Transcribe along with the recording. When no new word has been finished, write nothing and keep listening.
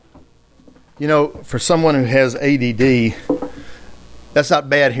You know, for someone who has ADD, that's not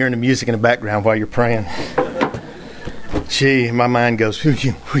bad hearing the music in the background while you're praying. Gee, my mind goes,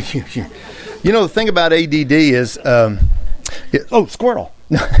 you know, the thing about ADD is, squirrel.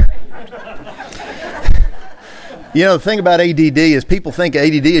 You know, the thing about ADD is people think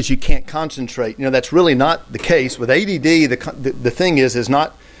ADD is you can't concentrate. You know, that's really not the case. With ADD, the thing is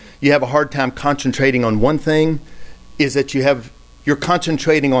not you have a hard time concentrating on one thing, is that you're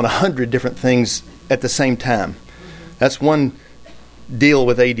concentrating on 100 different things at the same time. That's one deal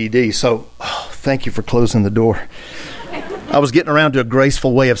with ADD. So, thank you for closing the door. I was getting around to a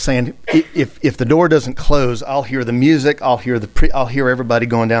graceful way of saying, if the door doesn't close, I'll hear the music, I'll hear everybody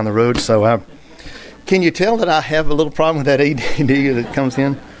going down the road. So, can you tell that I have a little problem with that ADD that comes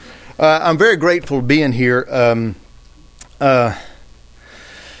in? I'm very grateful for being here.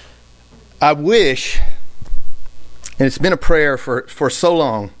 I wish, and it's been a prayer for so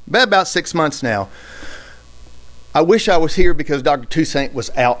long, about 6 months now, I wish I was here because Dr. Toussaint was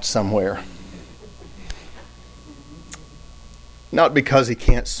out somewhere. Not because he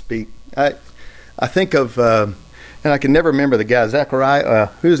can't speak. I think of, and I can never remember the guy, Zechariah.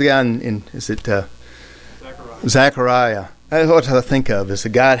 Who's the guy is it Zechariah? That's what I think of, is the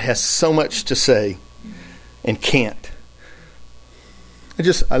guy that has so much to say and can't.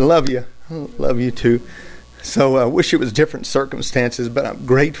 I love you. I love you too. So I wish it was different circumstances, but I'm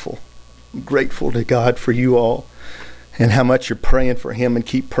grateful to God for you all and how much you're praying for him, and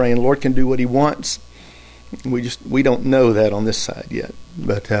keep praying. Lord can do what he wants. We don't know that on this side yet,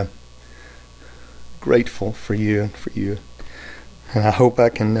 but grateful for you, and I hope I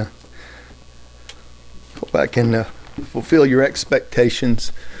can fulfill your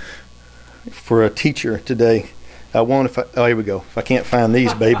expectations for a teacher today. I won't here we go. If I can't find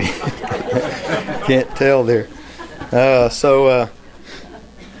these, baby. Can't tell there. So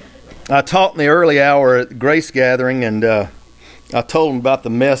I taught in the early hour at the Grace Gathering, and I told them about the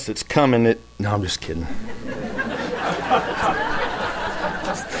mess that's coming. No, I'm just kidding.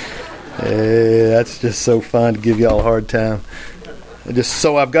 That's just so fun to give y'all a hard time.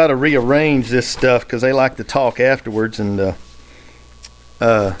 So I've got to rearrange this stuff because they like to talk afterwards, and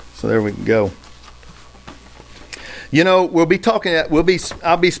so there we go. You know,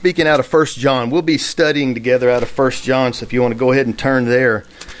 I'll be speaking out of 1 John. We'll be studying together out of 1 John. So if you want to go ahead and turn there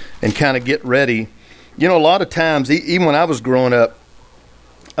and kind of get ready. You know, a lot of times, even when I was growing up,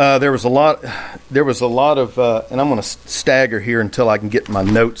 there was a lot of, and I'm going to stagger here until I can get my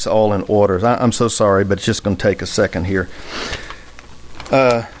notes all in order. I'm so sorry, but it's just going to take a second here.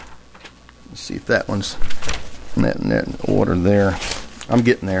 Let's see if that one's in that order there. I'm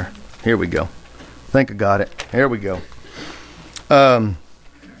getting there. Here we go. I think I got it. Here we go. A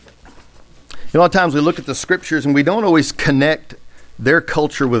lot of times we look at the scriptures and we don't always connect their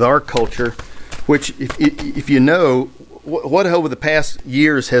culture with our culture, which, if you know, what over the past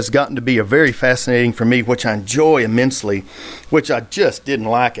years has gotten to be a very fascinating for me, which I enjoy immensely, which I just didn't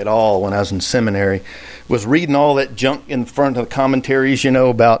like at all when I was in seminary, was reading all that junk in front of the commentaries,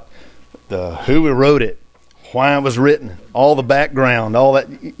 about who wrote it, why it was written, all the background, all that,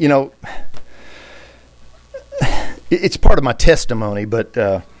 It's part of my testimony, but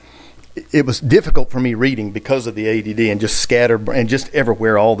it was difficult for me reading because of the ADD and just scattered and just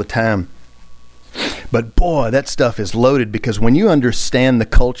everywhere all the time. But boy, that stuff is loaded, because when you understand the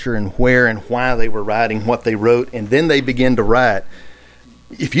culture and where and why they were writing what they wrote, and then they begin to write,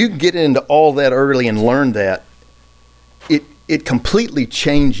 if you get into all that early and learn that, it completely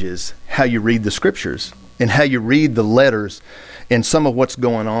changes how you read the scriptures and how you read the letters and some of what's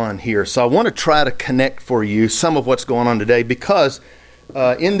going on here. So I want to try to connect for you some of what's going on today, because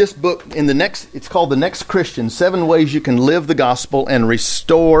in this book, it's called The Next Christian, 7 Ways You Can Live the Gospel and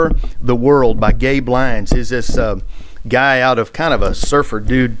Restore the World by Gabe Lyons. He's this guy out of kind of a surfer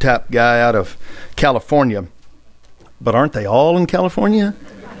dude type guy out of California. But aren't they all in California?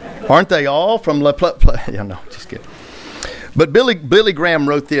 Aren't they all from La Plata? Yeah, no, just kidding. But Billy Graham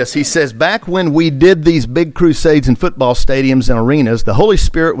wrote this. He says, back when we did these big crusades in football stadiums and arenas, the Holy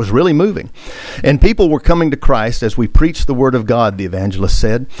Spirit was really moving. And people were coming to Christ as we preached the Word of God, the evangelist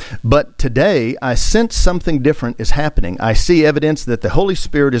said. But today, I sense something different is happening. I see evidence that the Holy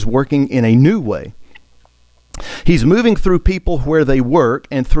Spirit is working in a new way. He's moving through people where they work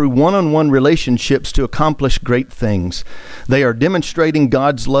and through one-on-one relationships to accomplish great things. They are demonstrating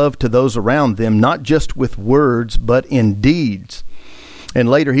God's love to those around them, not just with words, but in deeds. And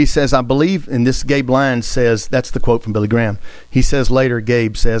later he says, I believe, and this Gabe Lyons says, that's the quote from Billy Graham. He says later,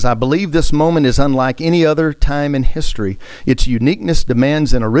 Gabe says, I believe this moment is unlike any other time in history. Its uniqueness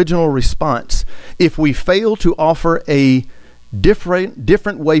demands an original response. If we fail to offer a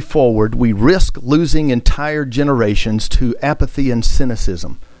different way forward, we risk losing entire generations to apathy and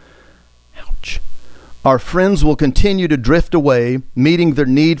cynicism. Ouch. Our friends will continue to drift away, meeting their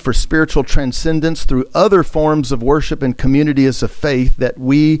need for spiritual transcendence through other forms of worship and communities of faith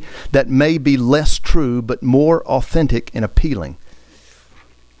that may be less true but more authentic and appealing.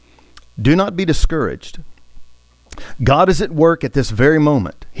 Do not be discouraged. God is at work at this very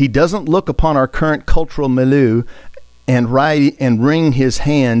moment. He doesn't look upon our current cultural milieu and wring his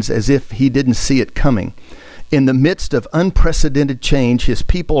hands as if he didn't see it coming. In the midst of unprecedented change, his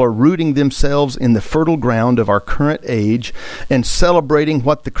people are rooting themselves in the fertile ground of our current age and celebrating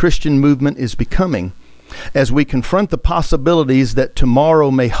what the Christian movement is becoming. As we confront the possibilities that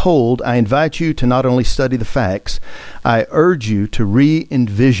tomorrow may hold, I invite you to not only study the facts, I urge you to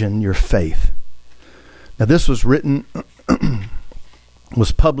re-envision your faith. Now, this was written,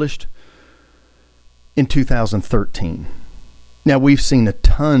 was published in 2013. Now, we've seen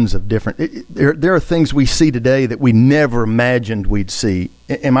tons of different, there are things we see today that we never imagined we'd see.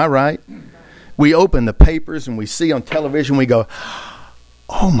 Am I right? We open the papers and we see on television, we go,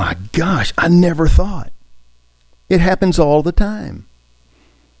 oh my gosh, I never thought. It happens all the time.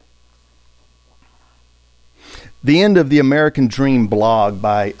 The end of the American Dream blog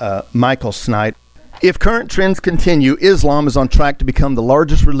by Michael Snyder. If current trends continue, Islam is on track to become the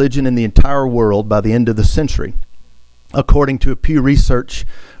largest religion in the entire world by the end of the century, according to a Pew Research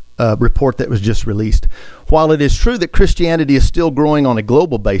report that was just released. While it is true that Christianity is still growing on a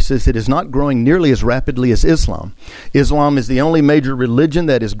global basis, it is not growing nearly as rapidly as Islam. Islam is the only major religion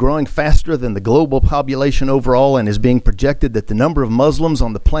that is growing faster than the global population overall, and is being projected that the number of Muslims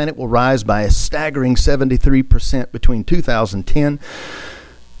on the planet will rise by a staggering 73% between 2010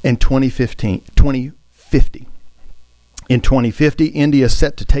 and 2050. In 2050, India is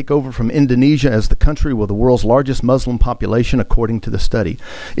set to take over from Indonesia as the country with the world's largest Muslim population, according to the study.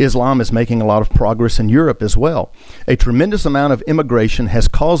 Islam is making a lot of progress in Europe as well. A tremendous amount of immigration has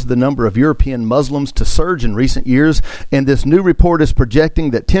caused the number of European Muslims to surge in recent years, and this new report is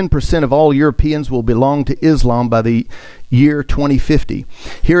projecting that 10% of all Europeans will belong to Islam by the year 2050.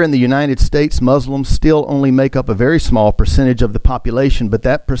 Here in the United States, Muslims still only make up a very small percentage of the population, but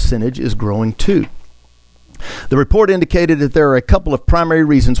that percentage is growing too. The report indicated that there are a couple of primary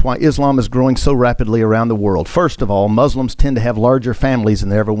reasons why Islam is growing so rapidly around the world. First of all, Muslims tend to have larger families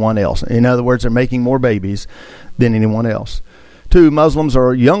than everyone else. In other words, they're making more babies than anyone else. Two, Muslims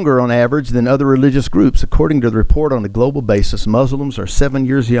are younger on average than other religious groups. According to the report, on a global basis, Muslims are 7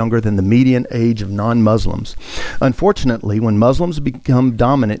 years younger than the median age of non-Muslims. Unfortunately, when Muslims become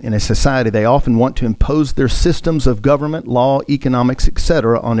dominant in a society, they often want to impose their systems of government, law, economics,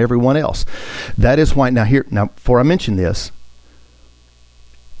 etc. on everyone else. That is why, now before I mention this,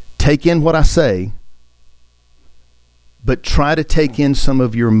 take in what I say, but try to take in some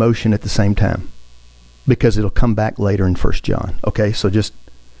of your emotion at the same time, because it'll come back later in 1 John. Okay, so just,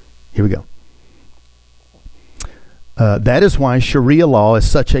 here we go. That is why Sharia law is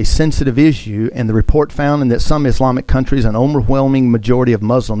such a sensitive issue, and the report found that some Islamic countries, an overwhelming majority of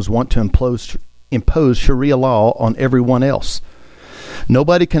Muslims, want to impose Sharia law on everyone else.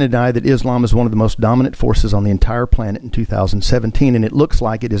 Nobody can deny that Islam is one of the most dominant forces on the entire planet in 2017, and it looks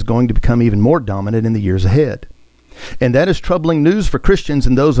like it is going to become even more dominant in the years ahead. And that is troubling news for Christians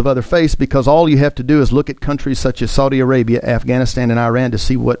and those of other faiths, because all you have to do is look at countries such as Saudi Arabia, Afghanistan, and Iran to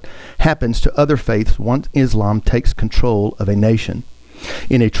see what happens to other faiths once Islam takes control of a nation.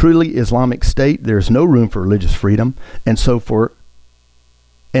 In a truly Islamic state, there is no room for religious freedom, and so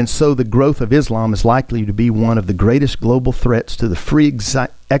the growth of Islam is likely to be one of the greatest global threats to the free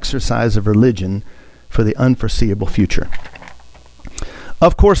exercise of religion for the unforeseeable future.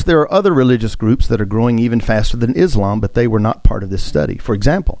 Of course, there are other religious groups that are growing even faster than Islam, but they were not part of this study. For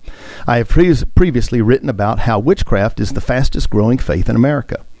example, I have previously written about how witchcraft is the fastest growing faith in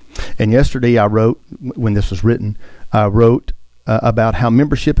America. And yesterday I wrote, when this was written, about how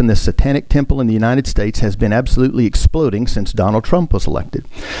membership in the Satanic Temple in the United States has been absolutely exploding since Donald Trump was elected.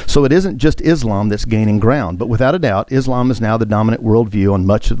 So it isn't just Islam that's gaining ground, but without a doubt, Islam is now the dominant worldview on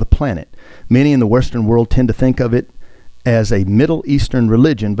much of the planet. Many in the Western world tend to think of it as a Middle Eastern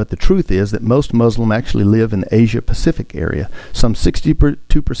religion, but the truth is that most Muslims actually live in the Asia-Pacific area. Some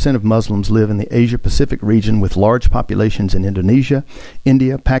 62% of Muslims live in the Asia-Pacific region, with large populations in Indonesia,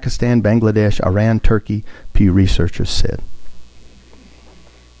 India, Pakistan, Bangladesh, Iran, Turkey, Pew researchers said.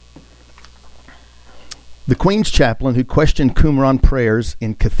 The Queen's chaplain who questioned Qumran prayers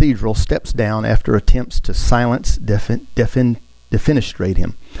in cathedral steps down after attempts to silence defenestrate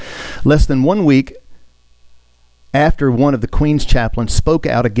him. Less than 1 week after one of the Queen's chaplains spoke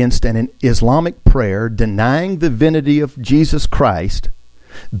out against an Islamic prayer denying the divinity of Jesus Christ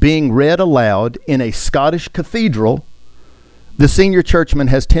being read aloud in a Scottish cathedral, the senior churchman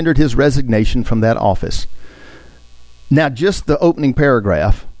has tendered his resignation from that office. Now, just the opening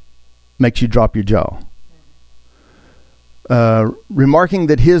paragraph makes you drop your jaw. Remarking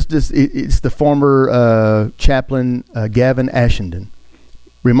that it's the former chaplain Gavin Ashenden,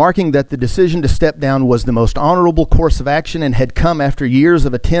 remarking that the decision to step down was the most honorable course of action and had come after years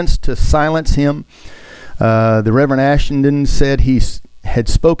of attempts to silence him. The Reverend Ashenden said he had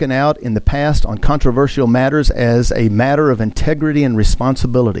spoken out in the past on controversial matters as a matter of integrity and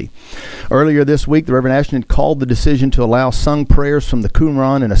responsibility. Earlier this week, the Reverend Ashenden called the decision to allow sung prayers from the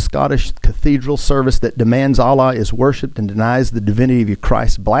Qumran in a Scottish cathedral service that demands Allah is worshipped and denies the divinity of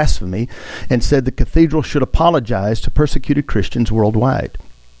Christ blasphemy, and said the cathedral should apologize to persecuted Christians worldwide.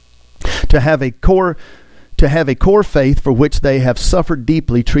 To have a core faith for which they have suffered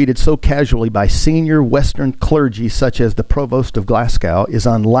deeply, treated so casually by senior Western clergy such as the Provost of Glasgow, is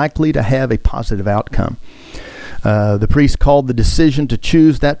unlikely to have a positive outcome. The priest called the decision to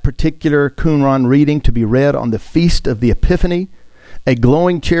choose that particular Qumran reading to be read on the Feast of the Epiphany a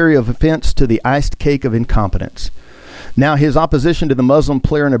glowing cherry of offense to the iced cake of incompetence. Now, his opposition to the Muslim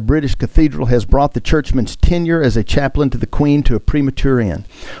prayer in a British cathedral has brought the churchman's tenure as a chaplain to the Queen to a premature end.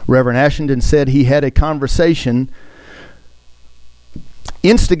 Reverend Ashenden said he had a conversation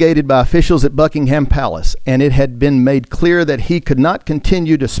instigated by officials at Buckingham Palace, and it had been made clear that he could not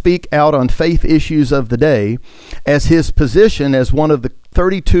continue to speak out on faith issues of the day, as his position as one of the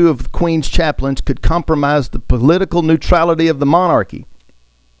 32 of the Queen's chaplains could compromise the political neutrality of the monarchy.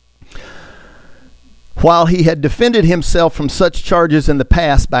 While he had defended himself from such charges in the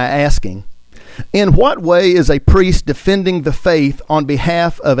past by asking, in what way is a priest defending the faith on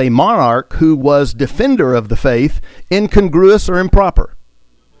behalf of a monarch who was defender of the faith incongruous or improper?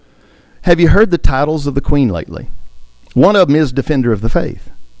 Have you heard the titles of the Queen lately? One of them is Defender of the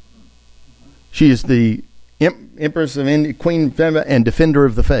Faith. She is the Empress of India, Queen and Defender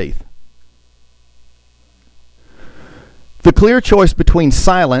of the Faith. The clear choice between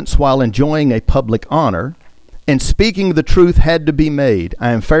silence while enjoying a public honor and speaking the truth had to be made.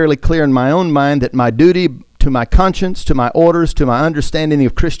 I am fairly clear in my own mind that my duty to my conscience, to my orders, to my understanding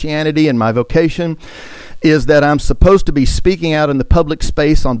of Christianity and my vocation is that I'm supposed to be speaking out in the public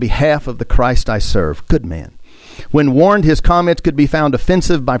space on behalf of the Christ I serve. Good man. When warned his comments could be found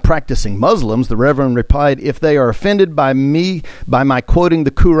offensive by practicing Muslims, the Reverend replied, if they are offended by me by my quoting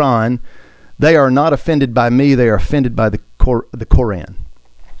the Quran, they are not offended by me, they are offended by the Quran.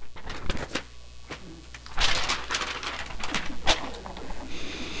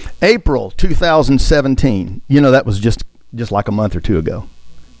 April 2017. You know, that was just like a month or two ago.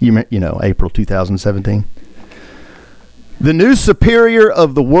 You know, April 2017. The new superior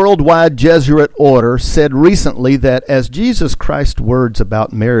of the worldwide Jesuit order said recently that as Jesus Christ's words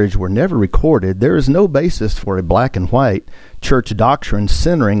about marriage were never recorded, there is no basis for a black and white church doctrine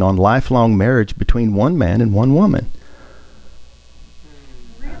centering on lifelong marriage between one man and one woman.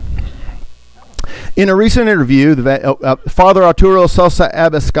 In a recent interview, Father Arturo Sosa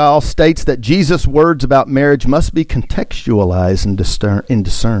Abascal states that Jesus' words about marriage must be contextualized and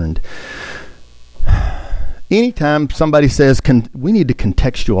discerned. Anytime somebody says, we need to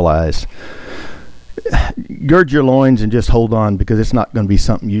contextualize, gird your loins and just hold on, because it's not going to be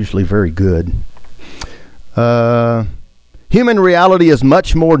something usually very good. Human reality is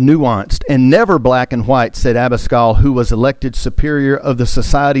much more nuanced and never black and white, said Abascal, who was elected superior of the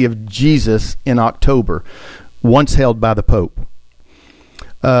Society of Jesus in October, once held by the Pope.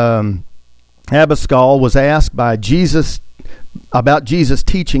 Abascal was asked by Jesus about Jesus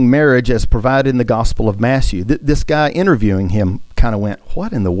teaching marriage as provided in the Gospel of Matthew. This guy interviewing him kind of went,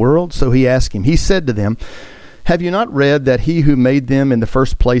 what in the world? So he asked him, he said to them, have you not read that he who made them in the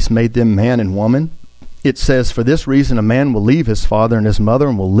first place made them man and woman? It says, for this reason a man will leave his father and his mother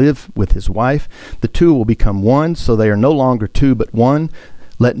and will live with his wife. The two will become one, so they are no longer two but one.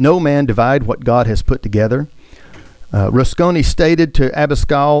 Let no man divide what God has put together. Rusconi stated to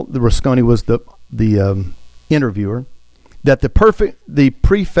Abascal, Rusconi was the interviewer, that the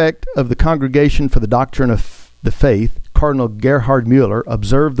prefect of the Congregation for the Doctrine of the Faith, Cardinal Gerhard Müller,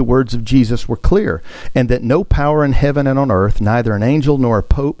 observed the words of Jesus were clear, and that no power in heaven and on earth, neither an angel nor a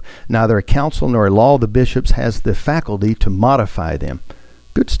pope, neither a council nor a law of the bishops, has the faculty to modify them.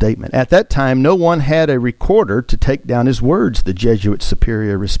 Good statement. At that time, no one had a recorder to take down his words, the Jesuit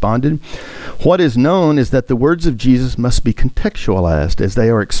superior responded. What is known is that the words of Jesus must be contextualized as they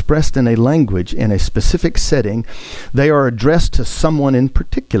are expressed in a language in a specific setting. They are addressed to someone in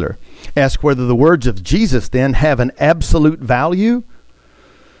particular. Ask whether the words of Jesus then have an absolute value.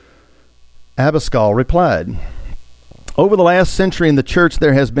 Abascal replied, over the last century in the church,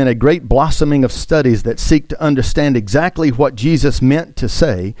 there has been a great blossoming of studies that seek to understand exactly what Jesus meant to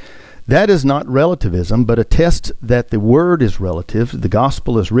say. That is not relativism, but attests that the word is relative. The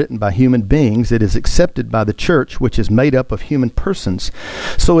gospel is written by human beings. It is accepted by the church, which is made up of human persons.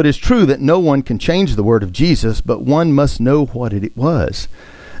 So it is true that no one can change the word of Jesus, but one must know what it was.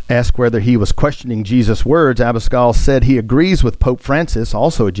 Asked whether he was questioning Jesus' words, Abascal said he agrees with Pope Francis,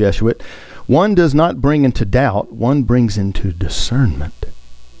 also a Jesuit. One does not bring into doubt, one brings into discernment.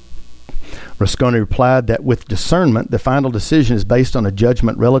 Rasconi replied that with discernment, the final decision is based on a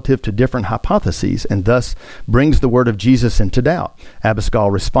judgment relative to different hypotheses and thus brings the word of Jesus into doubt.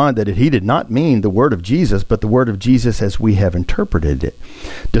 Abascal responded that he did not mean the word of Jesus, but the word of Jesus as we have interpreted it.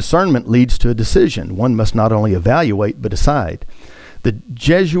 Discernment leads to a decision. One must not only evaluate, but decide. The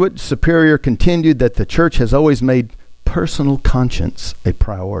Jesuit superior continued that the church has always made personal conscience a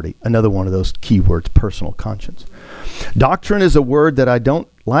priority. Another one of those key words, personal conscience. Doctrine is a word that I don't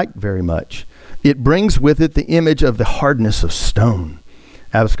like very much. It brings with it the image of the hardness of stone.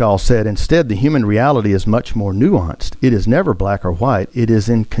 Abascal said, instead, the human reality is much more nuanced. It is never black or white. It is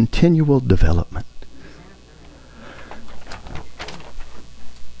in continual development.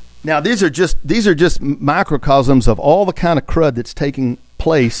 Now, these are just microcosms of all the kind of crud that's taking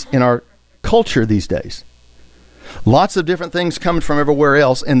place in our culture these days. Lots of different things coming from everywhere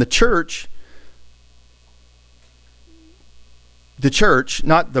else. And the church,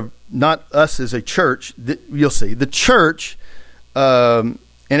 not us as a church, you'll see, the church, and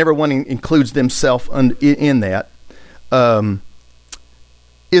everyone includes themselves in that,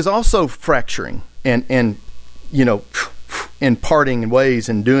 is also fracturing and parting ways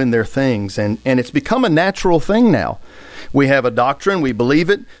and doing their things. And it's become a natural thing now. We have a doctrine, we believe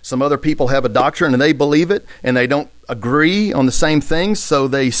it. Some other people have a doctrine and they believe it, and they don't agree on the same things, so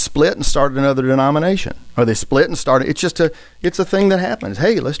they split and start another denomination. Or they split and start, it's a thing that happens.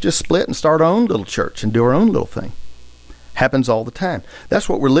 Hey, let's just split and start our own little church and do our own little thing. Happens all the time. That's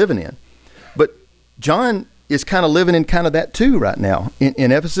what we're living in. But John is kind of living in kind of that too right now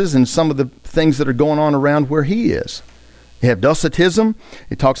in Ephesus and some of the things that are going on around where he is. You have Docetism.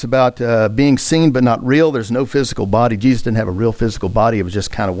 It talks about being seen but not real. There's no physical body. Jesus didn't have a real physical body. It was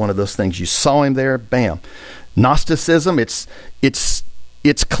just kind of one of those things. You saw him there, bam. Gnosticism, its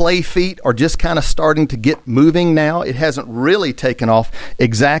clay feet are just kind of starting to get moving now. It hasn't really taken off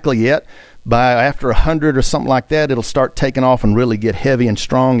exactly yet. By after 100 or something like that, it'll start taking off and really get heavy and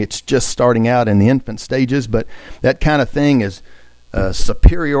strong. It's just starting out in the infant stages, but that kind of thing is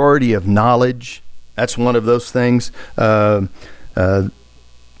superiority of knowledge. That's one of those things. I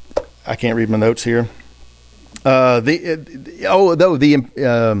can't read my notes here. The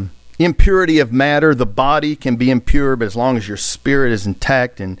impurity of matter. The body can be impure, but as long as your spirit is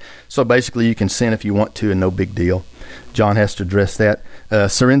intact, and so basically you can sin if you want to, and no big deal. John has to address that.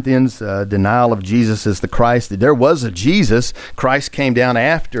 Corinthians, denial of Jesus as the Christ. There was a Jesus. Christ came down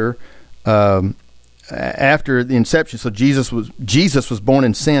after the inception. So Jesus was born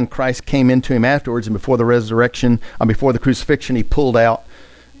in sin. Christ came into him afterwards, and before the resurrection, before the crucifixion, he pulled out.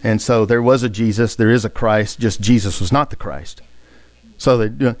 And so there was a Jesus, there is a Christ, just Jesus was not the Christ. So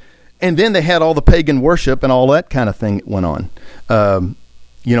and then they had all the pagan worship and all that kind of thing that went on.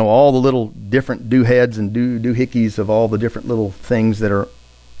 All the little different do-heads and do-hickeys of all the different little things that are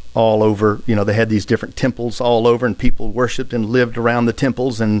all over. They had these different temples all over, and people worshipped and lived around the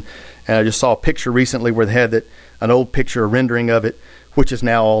temples. And I just saw a picture recently where they had an old picture, a rendering of it, which is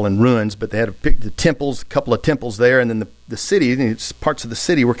now all in ruins. But they had the temples, a couple of temples there, and then the city, parts of the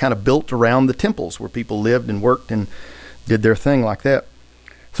city were kind of built around the temples where people lived and worked and did their thing like that.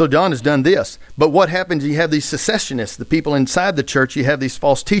 So John has done this. But what happens, you have these secessionists, the people inside the church, you have these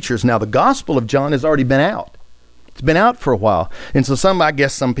false teachers. Now, the gospel of John has already been out. It's been out for a while. And so I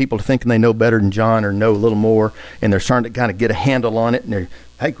guess some people are thinking they know better than John or know a little more, and they're starting to kind of get a handle on it. And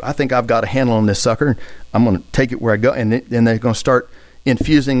hey, I think I've got a handle on this sucker. I'm going to take it where I go. And then they're going to start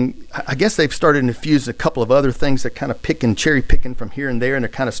infusing. I guess they've started to infuse a couple of other things. They're kind of cherry picking from here and there, and they're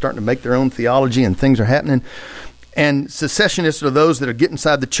kind of starting to make their own theology, and things are happening. And secessionists are those that get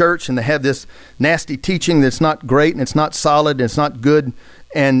inside the church and they have this nasty teaching that's not great and it's not solid and it's not good,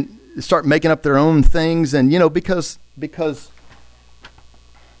 and start making up their own things. And because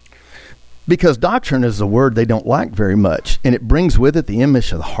Because doctrine is a word they don't like very much, and it brings with it the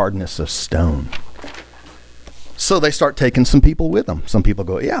image of the hardness of stone. So they start taking some people with them. Some people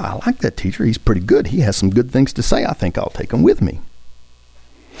go, yeah, I like that teacher. He's pretty good. He has some good things to say. I think I'll take him with me.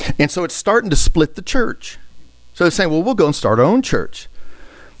 And so it's starting to split the church. So they're saying, well, we'll go and start our own church.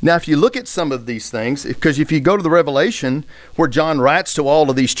 Now, if you look at some of these things, because if you go to the Revelation where John writes to all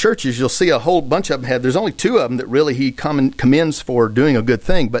of these churches, you'll see a whole bunch of them there's only 2 of them that really he commends for doing a good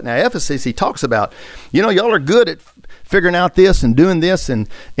thing. But now Ephesus, he talks about, y'all are good at figuring out this and doing this and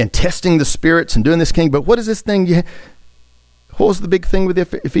testing the spirits and doing this king. But what is this thing? What was the big thing with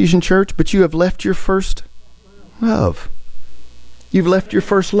the Ephesian church? But you have left your first love. You've left your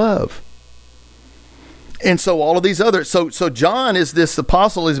first love. And so all of these others, so John is this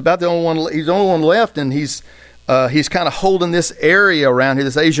apostle. He's about the only one. He's the only one left, and he's kind of holding this area around here,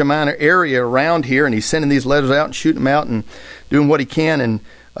 this Asia Minor area around here, and he's sending these letters out and shooting them out and doing what he can.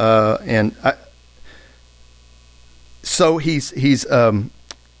 So he's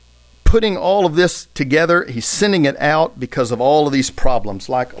putting all of this together. He's sending it out because of all of these problems,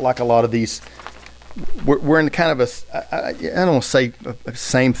 like a lot of these. We're in kind of I don't want to say the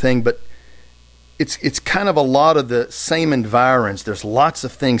same thing, but it's kind of a lot of the same environs. There's lots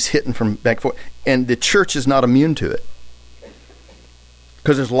of things hitting from back and forth, and the church is not immune to it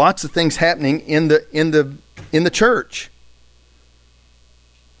because there's lots of things happening in the church.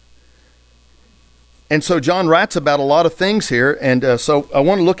 And so John writes about a lot of things here, and so I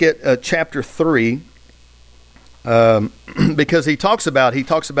want to look at chapter 3 because he talks about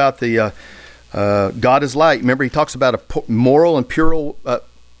the God is light. Remember, he talks about a moral and pure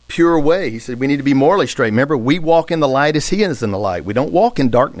way. He said we need to be morally straight. Remember, we walk in the light as he is in the light. We don't walk in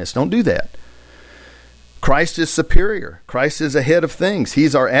darkness. Don't do that. Christ is superior. Christ is ahead of things.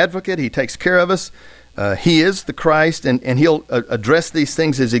 He's our advocate. He takes care of us. He is the Christ, and he'll address these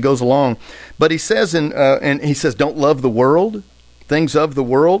things as he goes along. But he says, and he says, don't love the world, things of the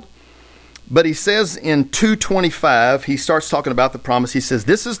world. But he says in 2:25, he starts talking about the promise. He says,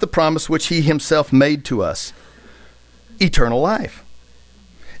 this is the promise which he himself made to us, eternal life.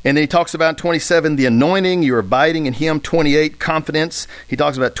 And then he talks about in 27, the anointing, you're abiding in him. 28, confidence. He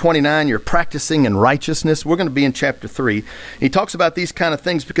talks about 29, you're practicing in righteousness. We're going to be in chapter 3. He talks about these kind of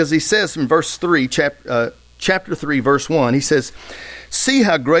things because he says in verse 3, chapter 3, verse 1, he says, see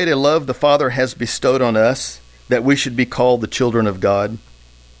how great a love the Father has bestowed on us, that we should be called the children of God.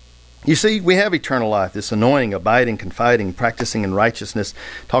 You see, we have eternal life, this anointing, abiding, confiding, practicing in righteousness.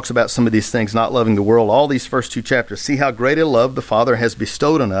 Talks about some of these things, not loving the world. All these first 2 chapters. See how great a love the Father has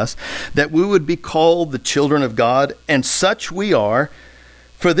bestowed on us, that we would be called the children of God, and such we are.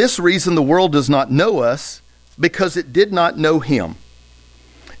 For this reason the world does not know us, because it did not know him.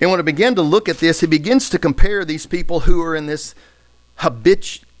 And when I begin to look at this, he begins to compare these people who are in this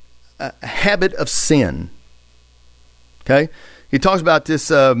habit of sin. Okay? He talks about this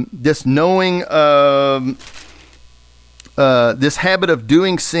knowing, this habit of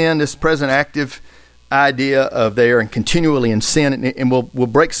doing sin, this present active idea of they are continually in sin, and we'll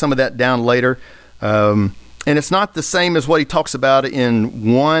break some of that down later. And it's not the same as what he talks about in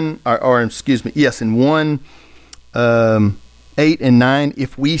in 1, 8 and 9.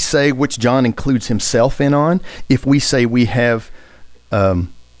 If we say, which John includes himself in on, if we say we have no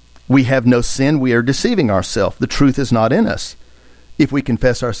sin, we are deceiving ourselves. The truth is not in us. If we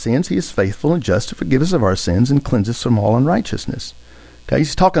confess our sins, he is faithful and just to forgive us of our sins and cleanse us from all unrighteousness. Okay,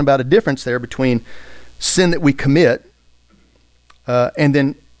 he's talking about a difference there between sin that we commit and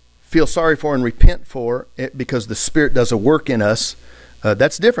then feel sorry for and repent for it because the Spirit does a work in us.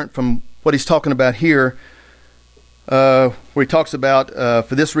 That's different from what he's talking about here, where he talks about,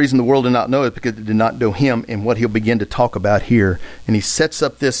 for this reason the world did not know it because it did not know him, and what he'll begin to talk about here. And he sets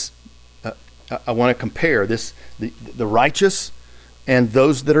up this, I want to compare this, the righteous and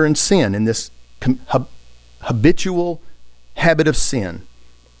those that are in sin, in this habitual habit of sin.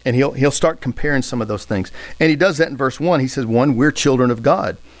 And he'll start comparing some of those things. And he does that in verse 1. He says, 1, we're children of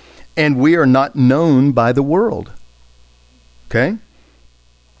God, and we are not known by the world. Okay?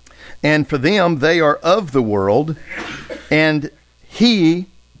 And for them, they are of the world, and he,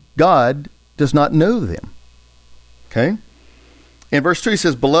 God, does not know them. Okay? In verse 2, he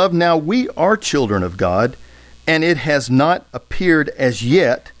says, beloved, now we are children of God, and it has not appeared as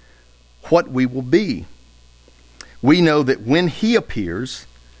yet what we will be. We know that when he appears,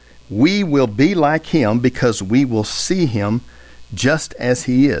 we will be like him because we will see him just as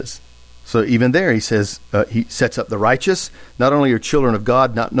he is. So even there he says, he sets up the righteous. Not only are children of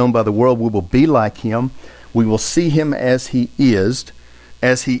God, not known by the world, we will be like him. We will see him as he is.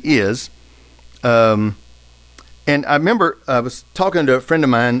 And I remember I was talking to a friend of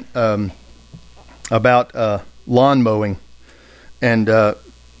mine about lawn mowing, and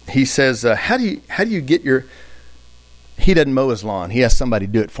he says, "How do you get your?" He doesn't mow his lawn. He has somebody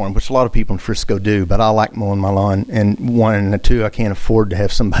do it for him, which a lot of people in Frisco do. But I like mowing my lawn, and one and two, I can't afford to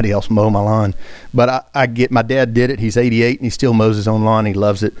have somebody else mow my lawn. But I get my dad did it. He's 88 and he still mows his own lawn. He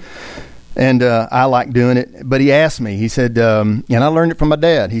loves it, and I like doing it. But he asked me. He said, and I learned it from my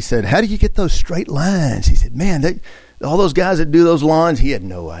dad. He said, "How do you get those straight lines?" He said, "Man, all those guys that do those lawns, he has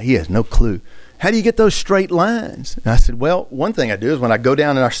no clue. How do you get those straight lines?" And I said, "Well, one thing I do is when I go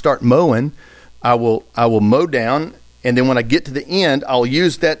down and I start mowing, I will mow down." And then when I get to the end, I'll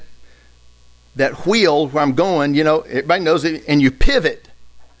use that wheel where I'm going, everybody knows it, and you pivot.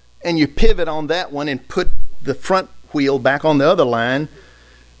 And you pivot on that one and put the front wheel back on the other line,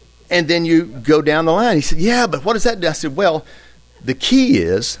 and then you go down the line. He said, "Yeah, but what does that do?" I said, "Well, the key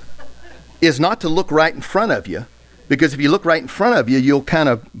is not to look right in front of you, because if you look right in front of you, you'll kind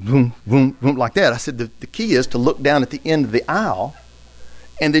of boom, boom, boom like that." I said, the key is to look down at the end of the aisle,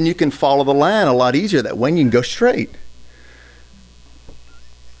 and then you can follow the line a lot easier that way, and you can go straight.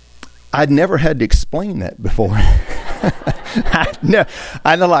 I'd never had to explain that before. I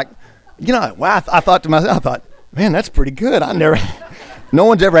thought to myself, man, that's pretty good. No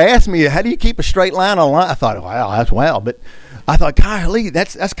one's ever asked me, how do you keep a straight line on a line? I thought, wow, that's wow. But I thought, golly,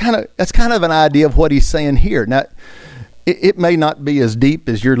 that's kind of an idea of what he's saying here. Now, it may not be as deep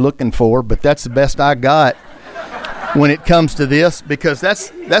as you're looking for, but that's the best I got when it comes to this, because that's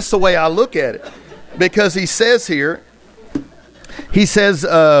the way I look at it. Because he says here,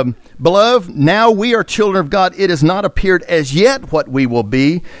 "Beloved, now we are children of God. It has not appeared as yet what we will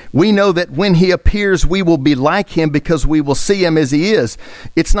be. We know that when he appears, we will be like him, because we will see him as he is."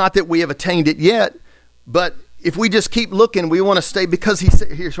 It's not that we have attained it yet, but if we just keep looking, we want to stay, because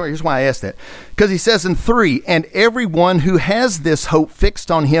here's why I asked that. Because he says in 3, "And everyone who has this hope fixed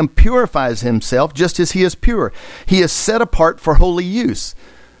on him purifies himself just as he is pure. He is set apart for holy use."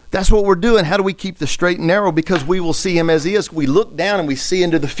 That's what we're doing. How do we keep the straight and narrow? Because we will see him as he is. We look down and we see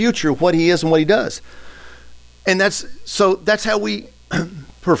into the future what he is and what he does. And that's how we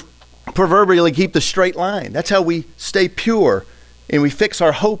proverbially keep the straight line. That's how we stay pure and we fix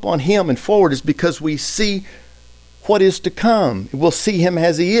our hope on him and forward, is because we see what is to come. We'll see him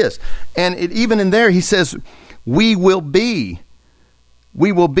as he is. And even in there, he says, we will be.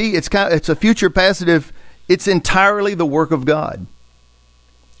 We will be. It's a future passive. It's entirely the work of God.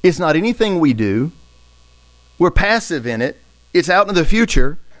 It's not anything we do. We're passive in it. It's out in the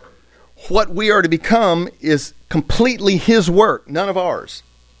future. What we are to become is completely his work, none of ours.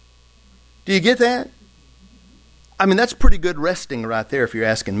 Do you get that? I mean, that's pretty good resting right there, if you're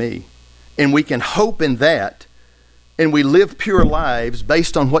asking me. And we can hope in that, and we live pure lives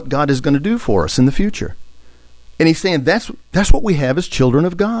based on what God is going to do for us in the future. And he's saying that's what we have as children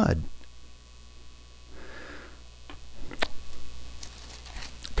of God.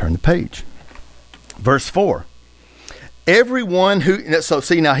 Turn the page. Verse 4. Everyone who, so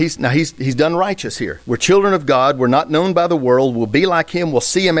see, now he's done righteous here. We're children of God. We're not known by the world. We'll be like him. We'll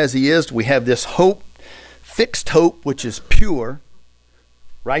see him as he is. We have this hope, fixed hope, which is pure.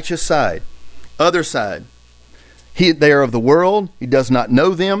 Righteous side. Other side. They are of the world. He does not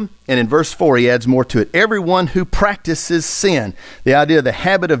know them. And in verse 4, he adds more to it. Everyone who practices sin. The idea, the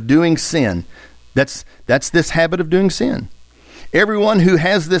habit of doing sin. That's this habit of doing sin. Everyone who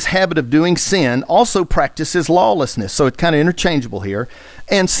has this habit of doing sin also practices lawlessness. So it's kind of interchangeable here.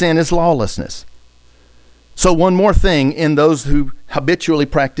 And sin is lawlessness. So one more thing in those who habitually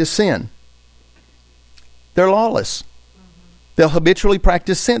practice sin. They're lawless. They'll habitually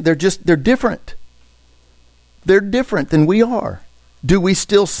practice sin. They're different. They're different than we are. Do we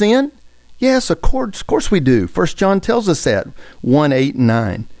still sin? Yes, of course we do. 1 John tells us that. 1, 8, and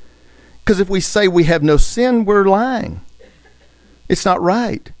 9. Because if we say we have no sin, we're lying. It's not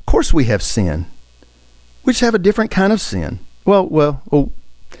right. Of course we have sin. We just have a different kind of sin.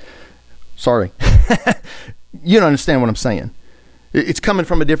 Sorry. You don't understand what I'm saying. It's coming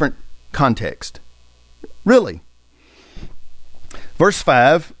from a different context. Really. Verse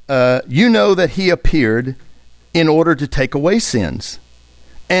 5, you know that he appeared in order to take away sins,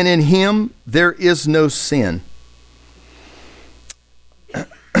 and in him there is no sin.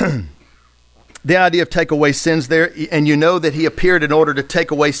 The idea of take away sins there, and you know that he appeared in order to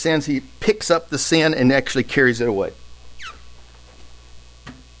take away sins. He picks up the sin and actually carries it away.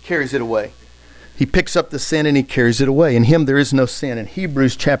 Carries it away. He picks up the sin and he carries it away. In him there is no sin. In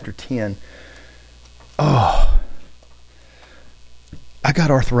Hebrews chapter 10, I got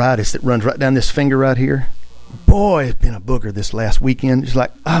arthritis that runs right down this finger right here. Boy, it's been a booger this last weekend. It's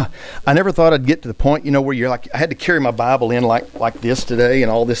like, I never thought I'd get to the point, where you're like, I had to carry my Bible in like this today and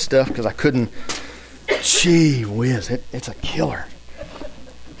all this stuff because I couldn't Gee whiz, it's a killer.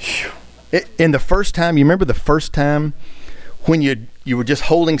 And the first time, you remember the first time when you were just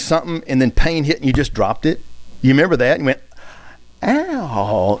holding something and then pain hit and you just dropped it? You remember that? And you went,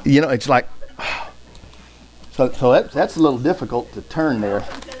 ow. You know, it's like, so that's a little difficult to turn there.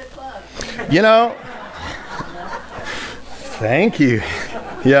 You know, thank you.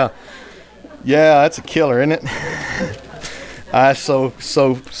 Yeah, that's a killer, isn't it? I'm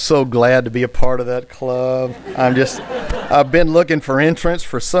so glad to be a part of that club. I've been looking for entrance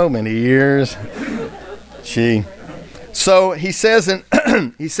for so many years. Gee. So he says in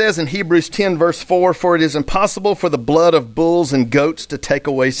Hebrews 10 verse 4, for it is impossible for the blood of bulls and goats to take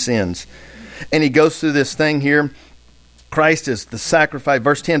away sins. And he goes through this thing here. Christ is the sacrifice.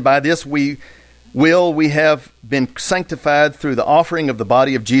 Verse 10, by this we have been sanctified through the offering of the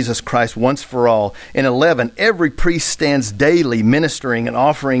body of Jesus Christ once for all. In 11, every priest stands daily ministering and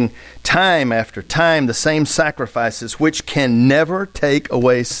offering time after time the same sacrifices which can never take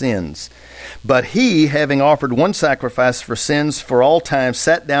away sins. But he, having offered one sacrifice for sins for all time,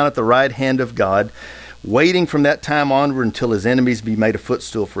 sat down at the right hand of God, waiting from that time onward until his enemies be made a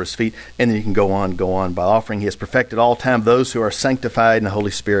footstool for his feet. And then you can go on. By offering, he has perfected all time those who are sanctified in the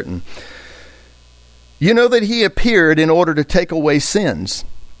Holy Spirit. And you know that he appeared in order to take away sins,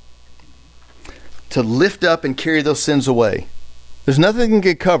 to lift up and carry those sins away. There's nothing that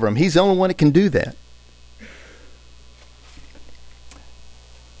can cover them. He's the only one that can do that.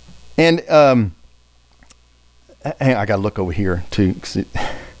 And I got to look over here to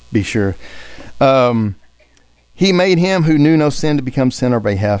be sure. He made him who knew no sin to become sin on our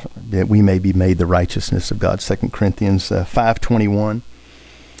behalf, that we may be made the righteousness of God. 2 Corinthians 5:21.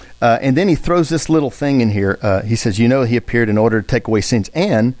 And then he throws this little thing in here. He says, you know, he appeared in order to take away sins,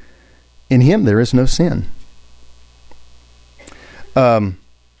 and in him there is no sin.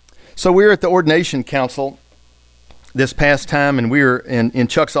 So we were at the ordination council this past time, and we were in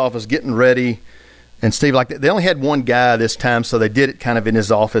Chuck's office getting ready, and Steve like that. They only had one guy this time, so they did it kind of in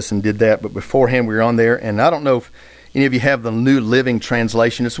his office and did that. But beforehand, we were on there, and I don't know if any of you have the New Living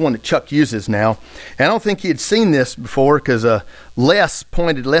Translation. It's one that Chuck uses now. And I don't think he had seen this before because Les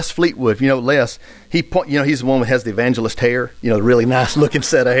Fleetwood, you know Les, he's the one that has the evangelist hair, you know, the really nice looking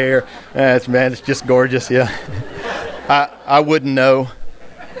set of hair. It's just gorgeous, yeah. I wouldn't know.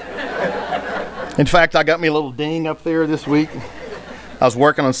 In fact, I got me a little ding up there this week. I was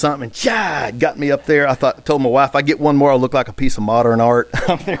working on something, and it got me up there. I told my wife, I get one more, I'll look like a piece of modern art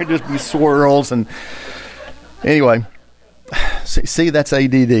up there, just be swirls. And anyway, see, that's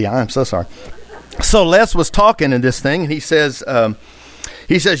ADD. I'm so sorry. So Les was talking in this thing, and he says,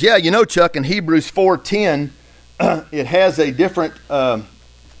 yeah, you know, Chuck, in Hebrews 4:10, it has a different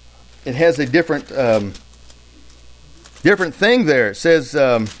thing there. It says,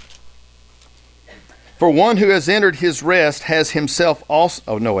 for one who has entered his rest has himself also.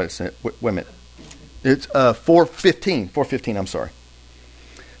 Oh no, wait a minute. It's 4:15. I'm sorry.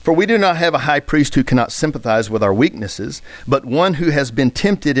 For we do not have a high priest who cannot sympathize with our weaknesses, but one who has been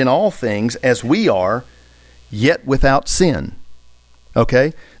tempted in all things as we are, yet without sin.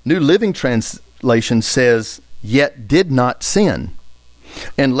 Okay? New Living Translation says, yet did not sin.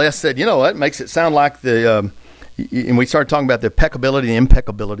 And Les said, you know, that makes it sound like and we started talking about the peccability and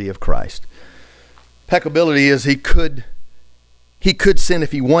impeccability of Christ. Peccability is he could sin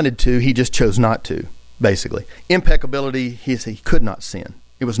if he wanted to, he just chose not to, basically. Impeccability is he could not sin.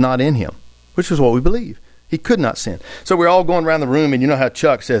 It was not in him, which is what we believe. He could not sin. So we're all going around the room, and you know how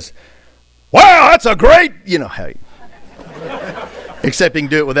Chuck says, wow, that's a great, you know, hey. Except he can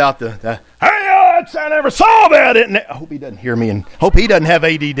do it without the hey, I never saw that. I hope he doesn't hear me and hope he doesn't have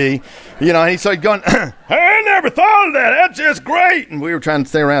ADD. You know, and he started going, hey, I never thought of that. That's just great. And we were trying to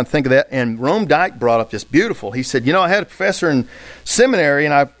stay around and think of that. And Rome Dyke brought up this beautiful. He said, you know, I had a professor in seminary,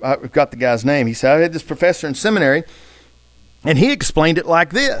 and I've got the guy's name. He said, I had this professor in seminary, and he explained it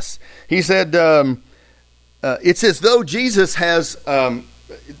like this. He said, it's as though Jesus has,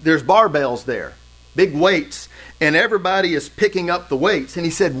 there's barbells there, big weights, and everybody is picking up the weights. And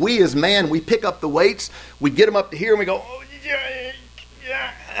he said, we as man, we pick up the weights, we get them up to here, and we go, oh,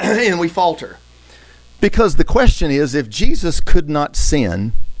 yeah, and we falter. Because the question is, if Jesus could not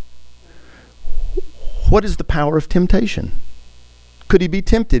sin, what is the power of temptation? Could he be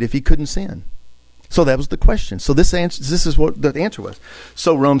tempted if he couldn't sin? So that was the question. So this is what the answer was.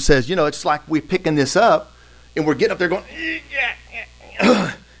 So Rome says, you know, it's like we're picking this up, and we're getting up there going,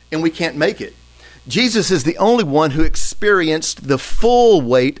 and we can't make it. Jesus is the only one who experienced the full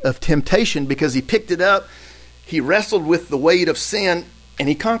weight of temptation because he picked it up, he wrestled with the weight of sin, and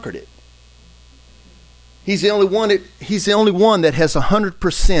he conquered it. He's the only one that has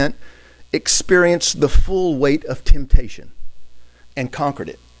 100% experienced the full weight of temptation and conquered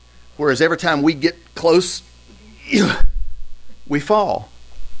it. Whereas every time we get close, we fall.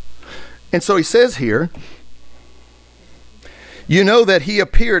 And so he says here, you know that he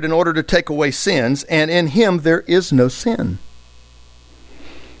appeared in order to take away sins, and in him there is no sin.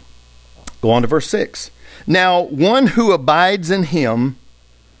 Go on to verse 6. Now, one who abides in him,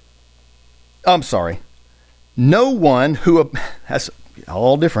 no one who, that's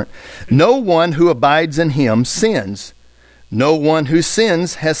all different. No one who abides in him sins. No one who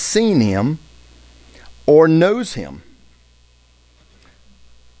sins has seen him or knows him.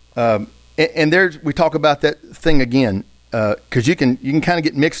 And there we talk about that thing again, because you can kind of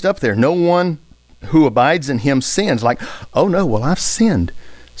get mixed up there. No one who abides in him sins. Like, oh no, well I've sinned,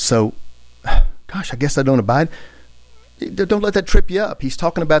 so gosh, I guess I don't abide. Don't let that trip you up. He's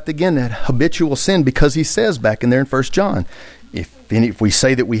talking about again that habitual sin, because he says back in there in 1 John, if we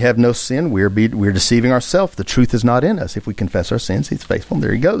say that we have no sin, we're deceiving ourselves. The truth is not in us. If we confess our sins, he's faithful. And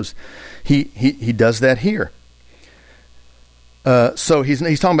there he goes. He does that here. So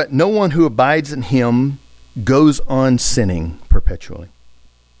he's talking about no one who abides in him goes on sinning perpetually.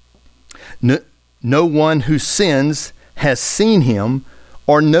 No one who sins has seen him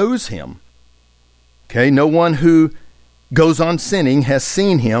or knows him. Okay, no one who goes on sinning has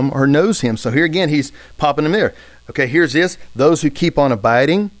seen him or knows him. So here again, he's popping them there. Okay, here's this: those who keep on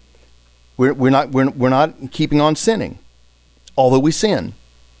abiding, we're not keeping on sinning, although we sin.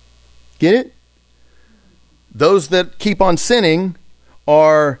 Get it? Those that keep on sinning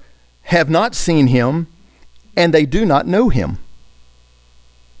have not seen him, and they do not know him.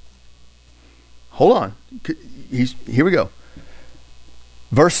 Hold on. Here we go.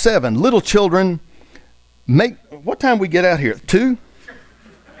 Verse 7, little children, what time we get out here? 2?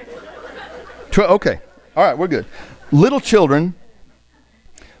 Okay. All right, we're good. Little children,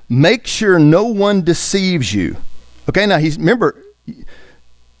 make sure no one deceives you. Okay, now remember,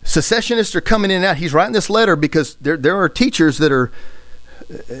 secessionists are coming in and out. He's writing this letter because there are teachers that are,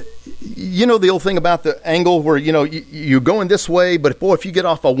 you know, the old thing about the angle where, you know, you're going this way, but if you get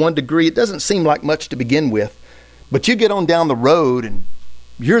off by 1 degree, it doesn't seem like much to begin with. But you get on down the road and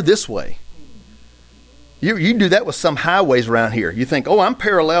you're this way. You do that with some highways around here. You think, oh, I'm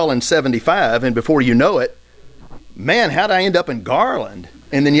parallel in 75, and before you know it, man, how'd I end up in Garland?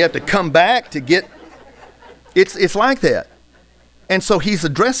 And then you have to come back to get, it's like that. And so he's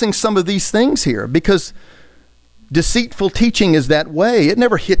addressing some of these things here, because deceitful teaching is that way. It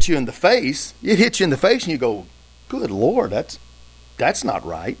never hits you in the face. It hits you in the face and you go, good Lord, that's not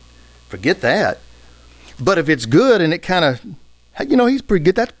right. Forget that. But if it's good and it kind of, you know, he's pretty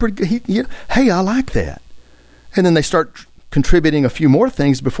good, that's pretty good. Hey, I like that. And then they start contributing a few more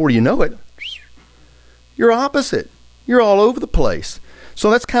things. Before you know it, you're opposite. You're all over the place.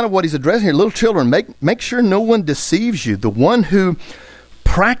 So that's kind of what he's addressing here. Little children, make sure no one deceives you. The one who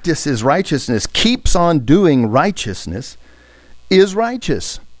practices righteousness, keeps on doing righteousness, is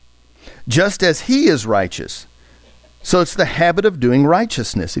righteous, just as he is righteous. So it's the habit of doing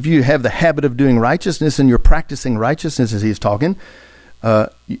righteousness. If you have the habit of doing righteousness and you're practicing righteousness as he's talking,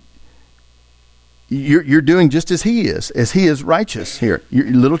 you're doing just as he is righteous here. Your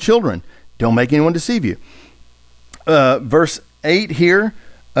little children, don't make anyone deceive you. Verse 8 here,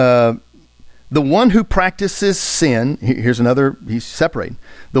 the one who practices sin, here's another, he's separating.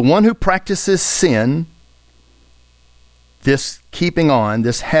 The one who practices sin, this keeping on,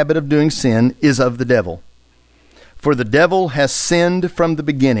 this habit of doing sin, is of the devil. For the devil has sinned from the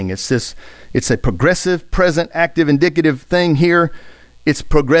beginning. It's a progressive, present, active, indicative thing here. It's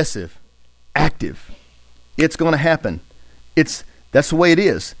progressive, active. It's going to happen. That's the way it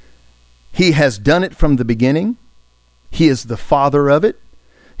is. He has done it from the beginning. He is the father of it.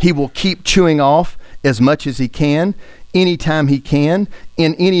 He will keep chewing off as much as he can, anytime he can,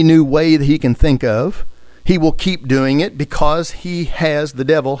 in any new way that he can think of. He will keep doing it because the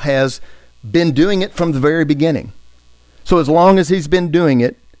devil has been doing it from the very beginning. So as long as he's been doing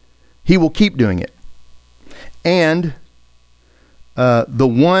it, he will keep doing it. And the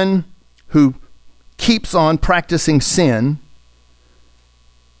one who keeps on practicing sin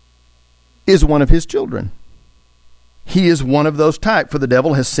is one of his children. He is one of those type, for the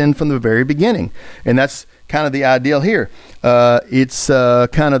devil has sinned from the very beginning. And that's kind of the ideal here. It's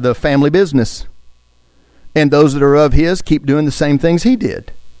kind of the family business. And those that are of his keep doing the same things he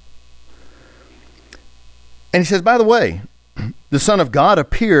did. And he says, by the way, the Son of God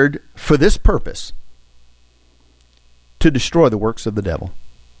appeared for this purpose, to destroy the works of the devil.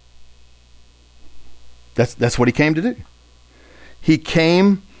 That's what he came to do. He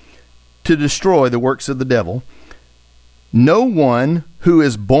came to destroy the works of the devil. No one who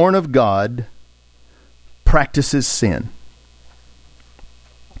is born of God practices sin.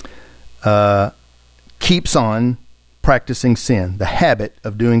 Keeps on practicing sin, the habit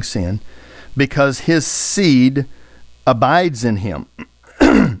of doing sin, because his seed abides in him.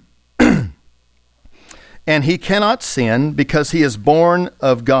 And he cannot sin because he is born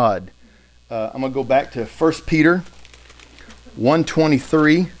of God. I'm going to go back to 1 Peter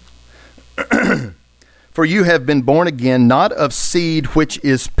 1:23. For you have been born again, not of seed which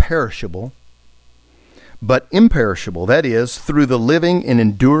is perishable, but imperishable. That is, through the living and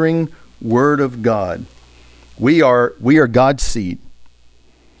enduring Word of God. We are God's seed,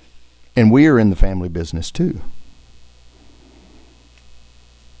 and we are in the family business too.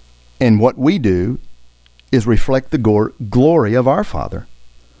 And what we do is reflect the glory of our Father.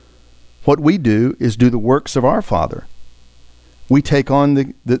 What we do is do the works of our Father. We take on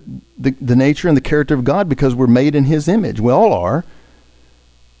the nature and the character of God because we're made in His image. We all are.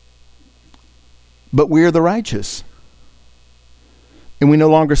 But we are the righteous. And we no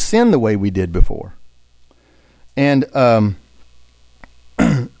longer sin the way we did before. And let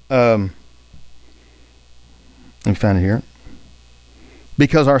me find it here.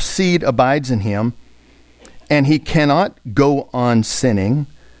 Because our seed abides in Him, and He cannot go on sinning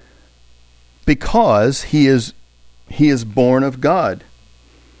because He is born of God.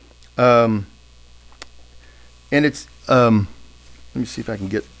 And it's let me see if I can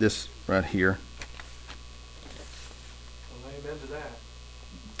get this right here. Well, amen to that.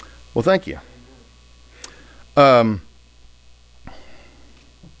 Well, thank you.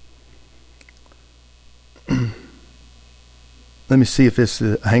 Let me see if this.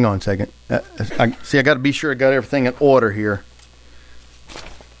 Hang on a second. I got to be sure I got everything in order here.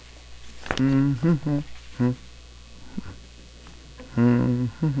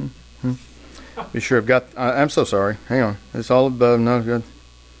 Be sure I've got. I'm so sorry. Hang on. It's all above. No good.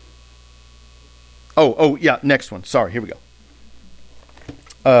 Oh, yeah. Next one. Sorry. Here we go.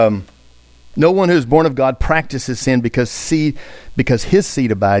 No one who is born of God practices sin because his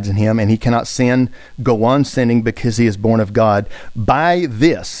seed abides in him, and he cannot go on sinning because he is born of God. By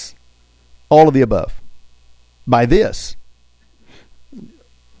this, all of the above. By this,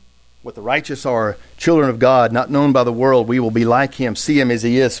 what the righteous are, children of God, not known by the world, we will be like him, see him as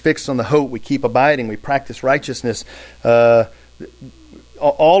he is, fixed on the hope, we keep abiding, we practice righteousness.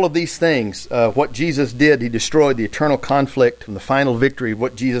 All of these things, what Jesus did, he destroyed the eternal conflict and the final victory of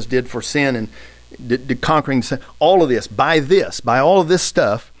what Jesus did for sin and conquering sin. All of this, by all of this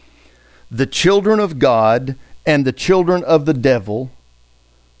stuff, the children of God and the children of the devil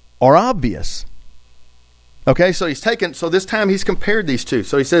are obvious. Okay, so this time he's compared these two.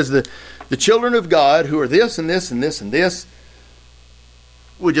 So he says the children of God who are this and this and this and this,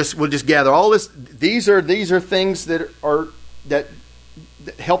 we'll just gather all this. These are things that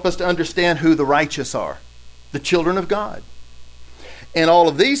help us to understand who the righteous are, the children of God. And all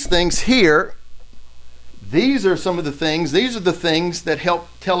of these things here, these are the things that help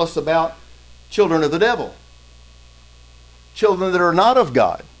tell us about children of the devil. Children that are not of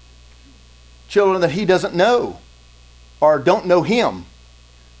God. Children that he doesn't know or don't know him,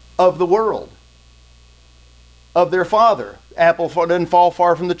 of the world, of their father. Apple doesn't fall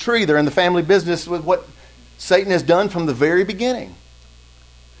far from the tree. They're in the family business with what Satan has done from the very beginning.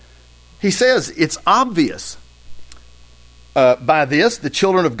 He says it's obvious. By this, the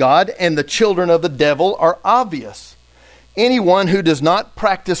children of God and the children of the devil are obvious. Anyone who does not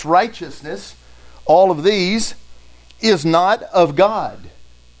practice righteousness, all of these, is not of God.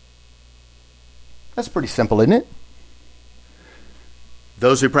 That's pretty simple, isn't it?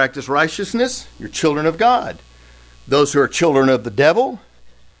 Those who practice righteousness, you're children of God. Those who are children of the devil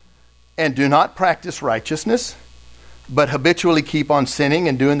and do not practice righteousness, but habitually keep on sinning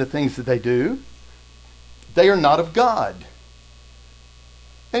and doing the things that they do, they are not of God.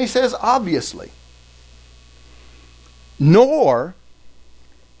 And he says, obviously. Nor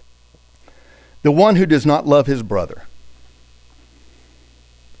the one who does not love his brother.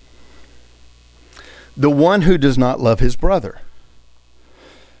 The one who does not love his brother.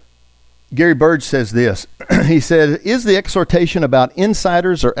 Gary Burge says this. He said, is the exhortation about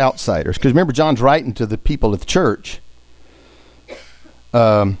insiders or outsiders? Because remember, John's writing to the people at the church.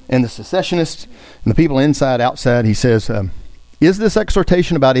 And the secessionists and the people inside, outside. He says, is this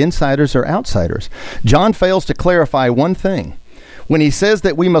exhortation about insiders or outsiders? John fails to clarify one thing. When he says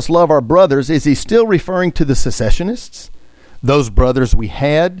that we must love our brothers, is he still referring to the secessionists? Those brothers we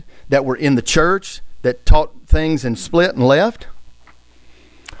had that were in the church, that taught things and split and left?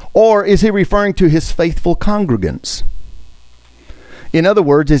 Or is he referring to his faithful congregants? In other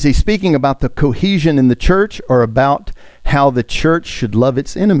words, is he speaking about the cohesion in the church or about how the church should love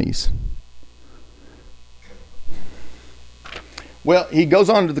its enemies? Well, he goes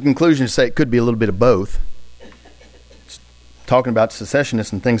on to the conclusion to say it could be a little bit of both. Talking about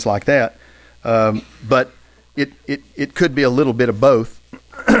secessionists and things like that. But it could be a little bit of both.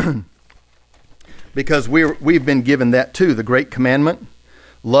 Because we've been given that too, the great commandment.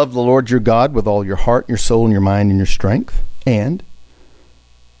 Love the Lord your God with all your heart, your soul, and your mind, and your strength. And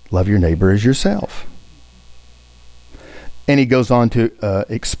love your neighbor as yourself. And he goes on to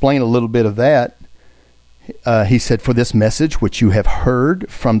explain a little bit of that. He said, for this message which you have heard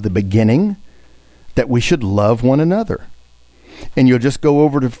from the beginning, that we should love one another. And you'll just go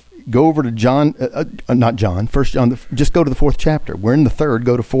over to John, not John, 1 John, just go to the 4th chapter. We're in the 3rd,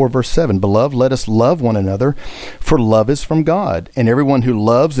 go to 4 verse 7. Beloved, let us love one another, for love is from God. And everyone who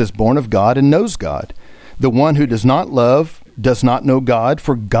loves is born of God and knows God. The one who does not love does not know God,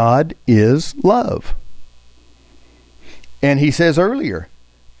 for God is love. And he says earlier,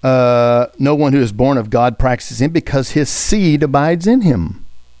 no one who is born of God practices him, because his seed abides in him.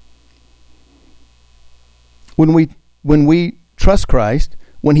 When we trust Christ,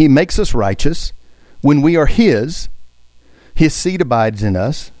 when he makes us righteous, when we are his seed abides in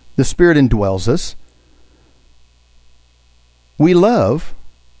us, the Spirit indwells us. We love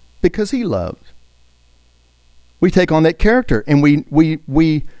because he loves. We take on that character, and we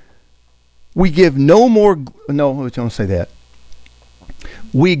give no more. No, I don't say that.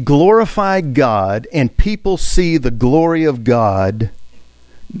 We glorify God, and people see the glory of God,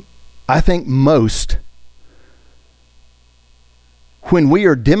 I think most, when we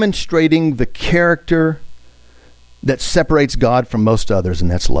are demonstrating the character that separates God from most others, and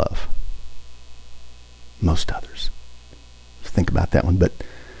that's love. Most others. Think about that one. But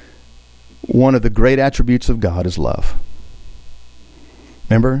one of the great attributes of God is love.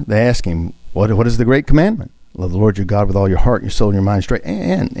 Remember, they ask him, what is the great commandment? Love the Lord your God with all your heart, your soul, and your mind straight,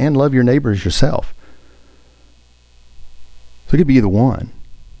 and love your neighbor as yourself. So it could be either one.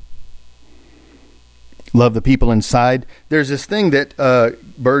 Love the people inside. There's this thing that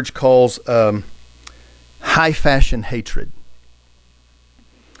Burge calls high fashion hatred.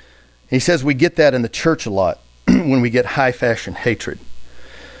 He says we get that in the church a lot when we get high fashion hatred.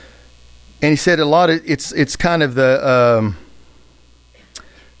 And he said a lot of it's kind of the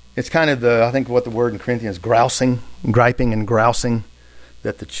I think what the word in Corinthians, griping and grousing,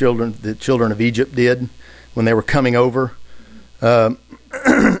 that the children of Egypt did when they were coming over.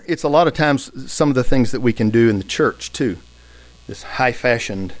 It's a lot of times some of the things that we can do in the church too. This high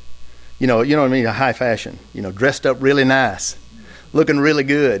fashioned, you know what I mean? A high fashion, dressed up really nice, looking really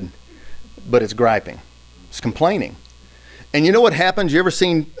good, but it's griping, it's complaining. And you know what happens? You ever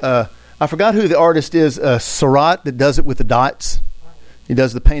seen? I forgot who the artist is. Seurat, that does it with the dots. He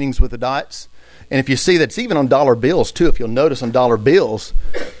does the paintings with the dots. And if you see that, it's even on dollar bills too. If you'll notice on dollar bills,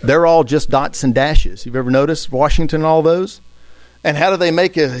 they're all just dots and dashes. You've ever noticed Washington and all those? And how do they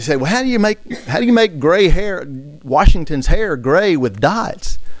make it? They say, well, how do you make gray hair, Washington's hair gray with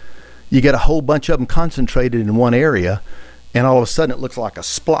dots? You get a whole bunch of them concentrated in one area, and all of a sudden it looks like a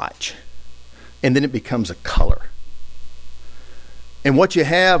splotch. And then it becomes a color. And what you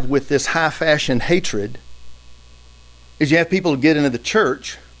have with this high fashion hatred is you have people who get into the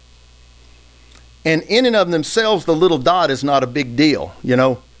church, and in and of themselves, the little dot is not a big deal.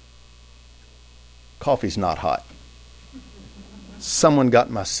 Coffee's not hot. Someone got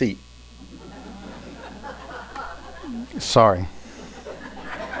in my seat. Sorry.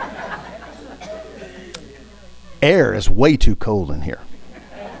 Air is way too cold in here.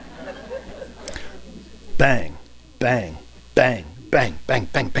 Bang, bang, bang, bang, bang,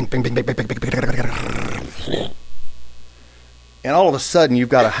 bang, bang, bang, bang, bang, bang, bang, bang. And all of a sudden, you've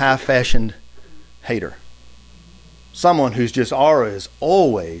got a high-fashioned hater. Someone whose just aura is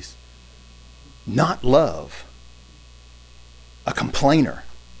always not love. A complainer.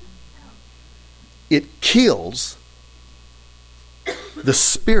 It kills the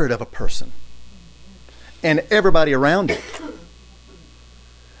spirit of a person and everybody around it.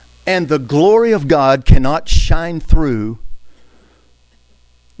 And the glory of God cannot shine through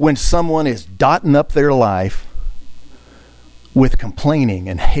when someone is dotting up their life with complaining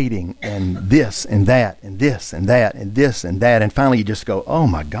and hating and this and that and this and that and this and that. And finally you just go, oh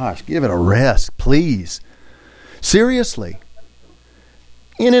my gosh, give it a rest, please. Seriously.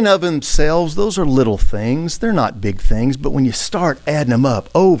 In and of themselves, those are little things. They're not big things. But when you start adding them up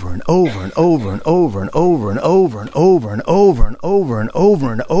over and over and over and over and over and over and over and over and over and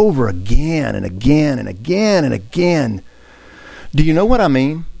over and over again and again and again and again, do you know what I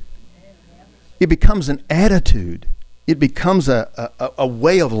mean? It becomes an attitude. it becomes a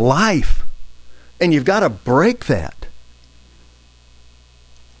way of life. And you've got to break that.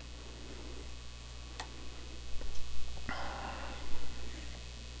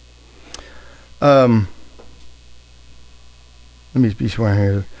 Let me be sure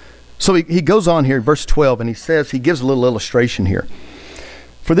here. So he goes on here, verse 12, and he gives a little illustration here.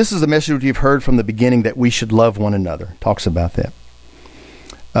 For this is the message you've heard from the beginning, that we should love one another. Talks about that.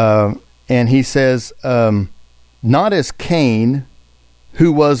 And he says, not as Cain,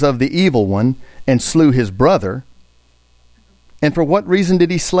 who was of the evil one, and slew his brother. And for what reason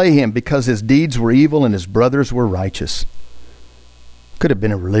did he slay him? Because his deeds were evil and his brothers were righteous. Could have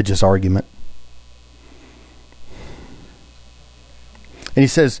been a religious argument. And he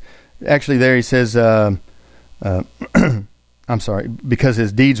says, actually there he says, I'm sorry, because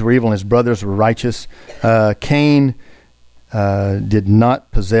his deeds were evil and his brothers were righteous. Cain did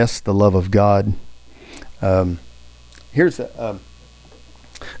not possess the love of God. Here's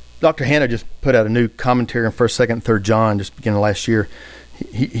Dr. Hanna just put out a new commentary on 1st, 2nd, and 3rd John, just beginning of last year.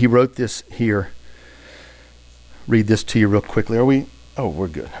 He wrote this here. Read this to you real quickly. Are we? Oh, we're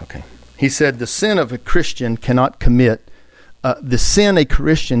good. Okay. He said, the sin a Christian cannot commit is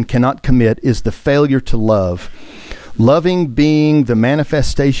the failure to love. Loving being the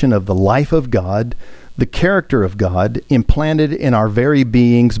manifestation of the life of God, the character of God, implanted in our very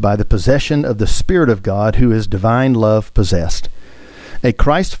beings by the possession of the Spirit of God, who is divine love possessed. A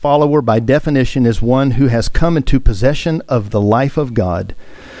Christ follower, by definition, is one who has come into possession of the life of God.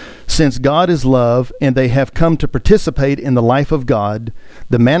 Since God is love, and they have come to participate in the life of God,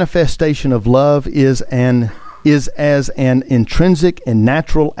 the manifestation of love is as an intrinsic and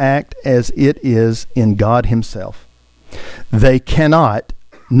natural act as it is in God himself. They cannot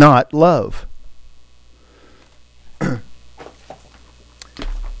not love.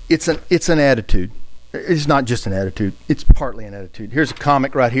 It's an attitude. It's not just an attitude. It's partly an attitude. Here's a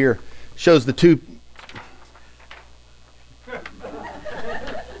comic right here. Shows the two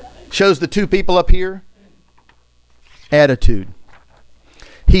people up here. Attitude.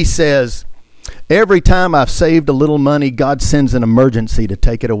 He says, every time I've saved a little money, God sends an emergency to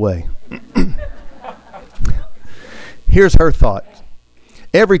take it away. Here's her thought.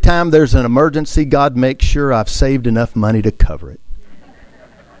 Every time there's an emergency, God makes sure I've saved enough money to cover it.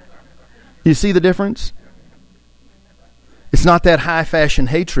 You see the difference? It's not that high fashion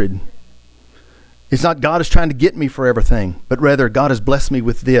hatred. It's not God is trying to get me for everything, but rather God has blessed me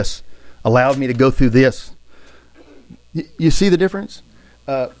with this, allowed me to go through this. You see the difference?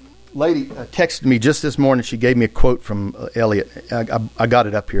 Lady texted me just this morning. She gave me a quote from Elliot. I got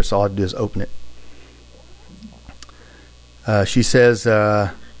it up here, so all I have to do is open it. She says,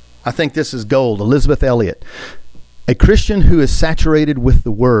 I think this is gold. Elizabeth Elliot. A Christian who is saturated with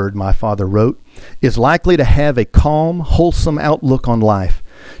the Word, my father wrote, is likely to have a calm, wholesome outlook on life,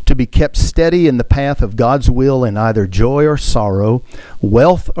 to be kept steady in the path of God's will in either joy or sorrow,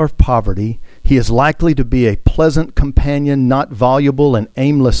 wealth or poverty. He is likely to be a pleasant companion, not voluble and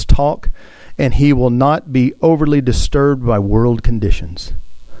aimless talk, and he will not be overly disturbed by world conditions.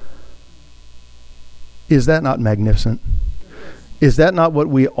 Is that not magnificent? Is that not what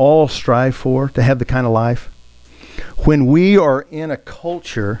we all strive for, to have the kind of life? When we are in a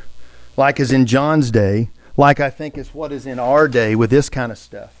culture, like is in John's day, like I think is what is in our day with this kind of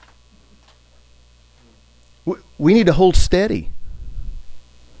stuff, we need to hold steady.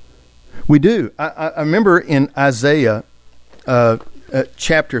 We do. I remember in Isaiah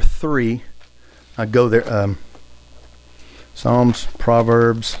chapter 3, I go there, Psalms,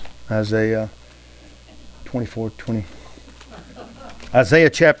 Proverbs, Isaiah 20. Isaiah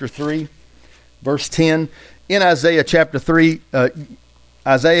chapter 3, verse 10. In Isaiah chapter 3,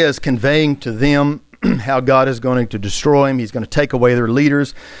 Isaiah is conveying to them how God is going to destroy him. He's going to take away their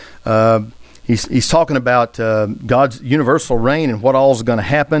leaders. He's talking about God's universal reign and what all is going to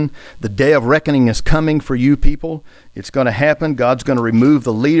happen. The day of reckoning is coming for you people. It's going to happen. God's going to remove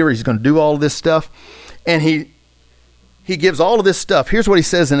the leader. He's going to do all of this stuff. And he gives all of this stuff. Here's what he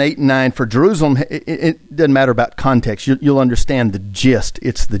says in 8 and 9. For Jerusalem, it doesn't matter about context. You'll understand the gist.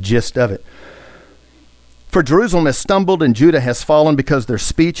 It's the gist of it. For Jerusalem has stumbled and Judah has fallen because their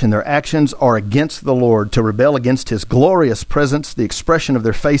speech and their actions are against the Lord. To rebel against his glorious presence, the expression of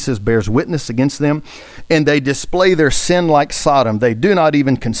their faces bears witness against them, and they display their sin like Sodom. They do not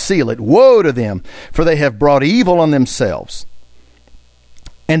even conceal it. Woe to them, for they have brought evil on themselves.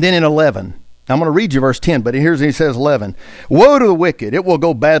 And then in 11, I'm going to read you verse 10, but here's he says 11. Woe to the wicked, it will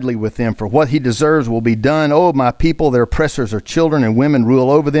go badly with them, for what he deserves will be done. O my people, their oppressors are children, and women rule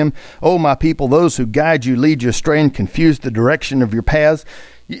over them. O my people, those who guide you lead you astray and confuse the direction of your paths.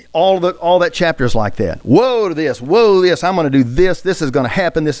 All that chapter is like that. Woe to this, woe to this. I'm going to do this. This is going to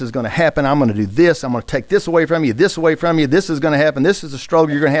happen. This is going to happen. I'm going to do this. I'm going to take this away from you. This away from you. This is going to happen. This is the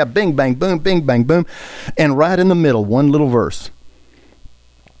struggle you're going to have. Bing, bang, boom, bing, bang, boom. And right in the middle, one little verse.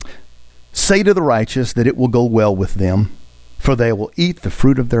 Say to the righteous that it will go well with them, for they will eat the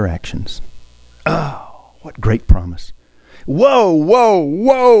fruit of their actions. Oh, what great promise. Woe, woe,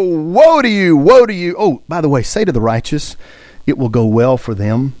 woe, woe to you, woe to you. Oh, by the way, say to the righteous, it will go well for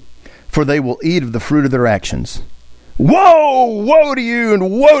them, for they will eat of the fruit of their actions. Woe, woe to you, and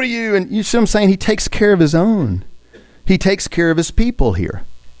woe to you. And you see what I'm saying? He takes care of his own. He takes care of his people here.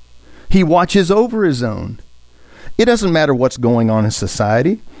 He watches over his own. It doesn't matter what's going on in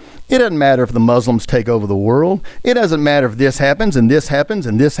society. It doesn't matter if the Muslims take over the world. It doesn't matter if this happens, and this happens,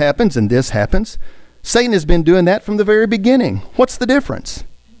 and this happens, and this happens. Satan has been doing that from the very beginning. What's the difference?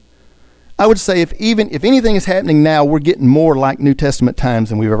 I would say if anything is happening now, we're getting more like New Testament times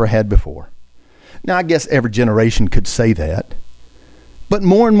than we've ever had before. Now, I guess every generation could say that. But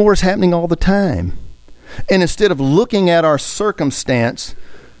more and more is happening all the time. And instead of looking at our circumstance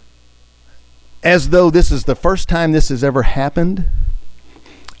as though this is the first time this has ever happened,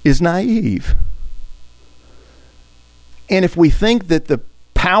 is naive. And if we think that the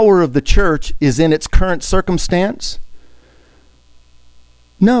power of the church is in its current circumstance,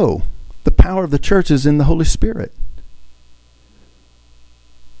 no. The power of the church is in the Holy Spirit.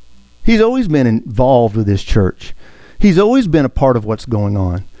 He's always been involved with his church. He's always been a part of what's going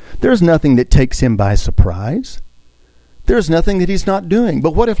on. There's nothing that takes him by surprise. There's nothing that he's not doing.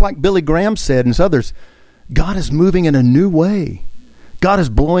 But what if, like Billy Graham said and others, God is moving in a new way. God is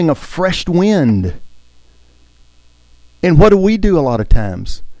blowing a fresh wind. And what do we do a lot of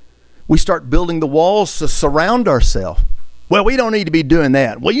times? We start building the walls to surround ourselves. Well, we don't need to be doing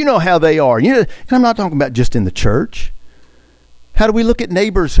that. Well, you know how they are. And I'm not talking about just in the church. How do we look at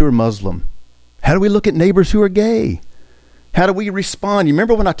neighbors who are Muslim? How do we look at neighbors who are gay? How do we respond? You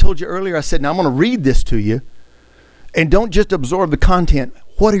remember when I told you earlier, I said, now I'm going to read this to you. And don't just absorb the content.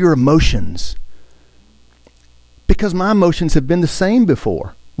 What are your emotions? Because my emotions have been the same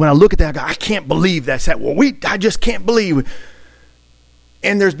before. When I look at that, I go, I can't believe that's that. Well, I just can't believe.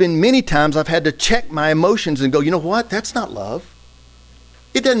 And there's been many times I've had to check my emotions and go, you know what? That's not love.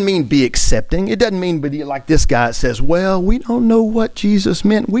 It doesn't mean be accepting. It doesn't mean be like this guy that says, well, we don't know what Jesus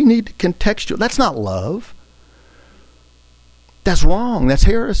meant. We need to contextual. That's not love. That's wrong. That's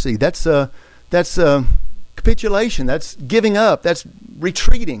heresy. That's capitulation. That's giving up. That's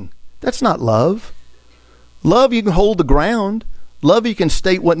retreating. That's not love. Love, you can hold the ground. Love, you can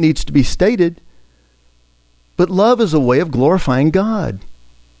state what needs to be stated. But love is a way of glorifying God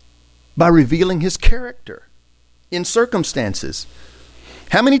by revealing his character in circumstances.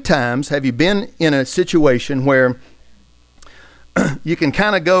 How many times have you been in a situation where you can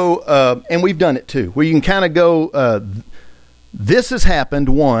kind of go, and we've done it too, where you can kind of go, this has happened,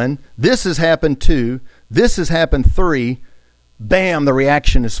 1, this has happened, 2, this has happened, 3, bam, the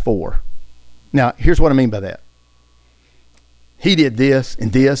reaction is 4. Now, here's what I mean by that. He did this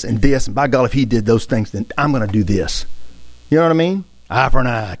and this and this, and by God, if he did those things, then I'm going to do this. You know what I mean? Eye for an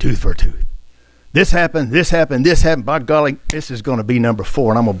eye, tooth for a tooth. This happened, this happened, this happened. By golly, this is going to be number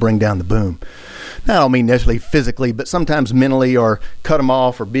 4, and I'm going to bring down the boom. Now, I don't mean necessarily physically, but sometimes mentally, or cut them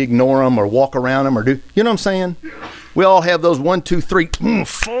off, or ignore them, or walk around them, or do. You know what I'm saying? We all have those 1, 2, 3,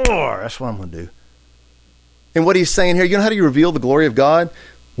 4. That's what I'm going to do. And what he's saying here, you know how do you reveal the glory of God?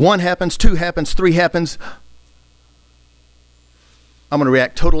 1 happens, 2 happens, 3 happens. I'm going to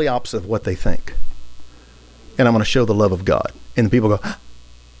react totally opposite of what they think. And I'm going to show the love of God. And the people go,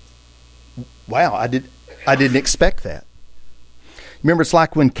 wow, I didn't expect that. Remember, it's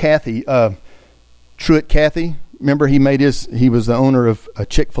like when Kathy, Truett Cathy, remember he was the owner of a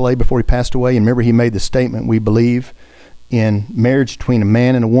Chick-fil-A before he passed away. And remember he made the statement, we believe in marriage between a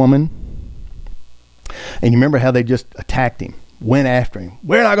man and a woman. And you remember how they just attacked him, went after him.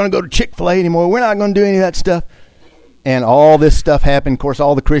 We're not going to go to Chick-fil-A anymore. We're not going to do any of that stuff. And all this stuff happened. Of course,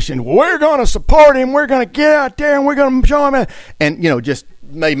 all the Christians, we're going to support him. We're going to get out there and we're going to show him. And, just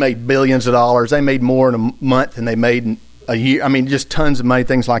they made billions of dollars. They made more in a month than they made in a year. I mean, just tons of money,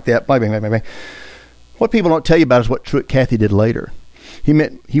 things like that. Blah, blah, blah, blah. What people don't tell you about is what Truett Cathy did later. He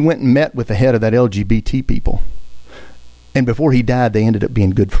went and met with the head of that LGBT people. And before he died, they ended up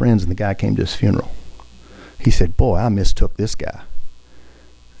being good friends, and the guy came to his funeral. He said, boy, I mistook this guy.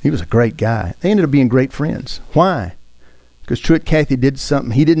 He was a great guy. They ended up being great friends. Why? Because Truett Cathy did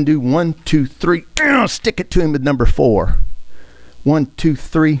something. He didn't do 1, 2, 3, stick it to him with number 4. 1, 2,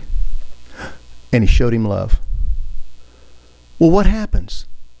 3, and he showed him love. Well, what happens?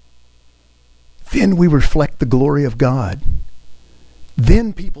 Then we reflect the glory of God.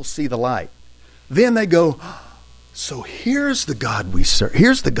 then people see the light. Then they go, so here's the God we serve.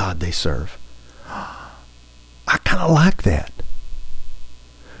 Here's the God they serve. I kind of like that.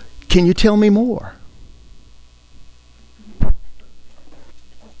 Can you tell me more?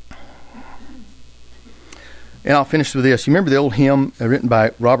 And I'll finish with this. You remember the old hymn written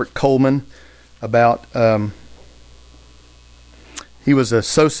by Robert Coleman about, he was a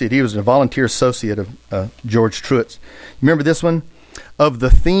volunteer associate of George Truett's. You remember this one? Of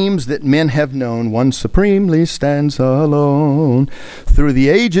the themes that men have known, one supremely stands alone. Through the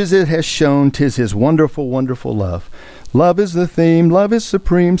ages it has shown, 'tis his wonderful, wonderful love. Love is the theme, love is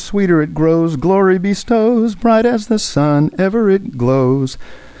supreme, sweeter it grows, glory bestows, bright as the sun, ever it glows.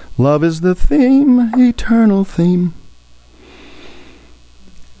 Love is the theme, eternal theme.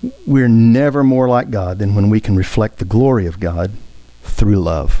 We're never more like God than when we can reflect the glory of God through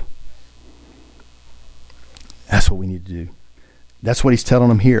love. That's what we need to do. That's what he's telling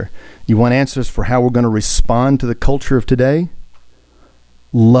them here. You want answers for how we're going to respond to the culture of today?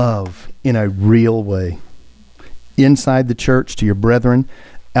 Love in a real way. Inside the church to your brethren,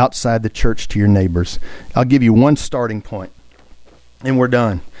 outside the church to your neighbors. I'll give you one starting point, and we're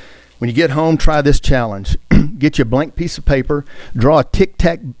done. When you get home, try this challenge. Get you a blank piece of paper, draw a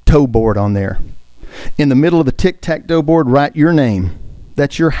tic-tac-toe board on there. In the middle of the tic-tac-toe board, write your name.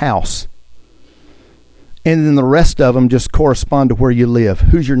 That's your house. And then the rest of them just correspond to where you live.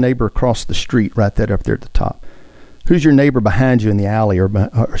 Who's your neighbor across the street? Write that up there at the top. Who's your neighbor behind you in the alley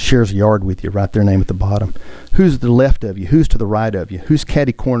or shares a yard with you? Write their name at the bottom. Who's to the left of you? Who's to the right of you? Who's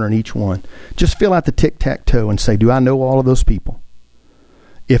catty corner in each one? Just fill out the tic-tac-toe and say, do I know all of those people?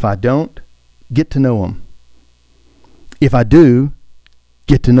 If I don't, get to know them. If I do,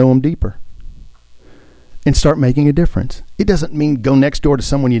 get to know them deeper. And start making a difference. It doesn't mean go next door to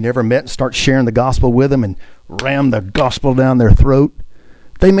someone you never met and start sharing the gospel with them and ram the gospel down their throat.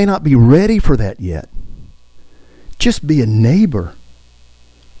 They may not be ready for that yet. Just be a neighbor.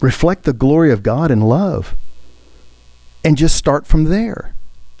 Reflect the glory of God in love. And just start from there.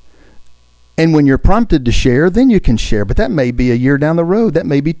 And when you're prompted to share, then you can share. But that may be a year down the road. That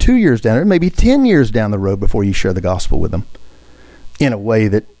may be 2 years down. It may be 10 years down the road before you share the gospel with them in a way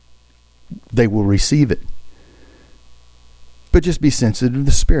that they will receive it. But just be sensitive to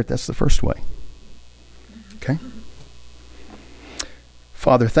the Spirit. That's the first way. Okay?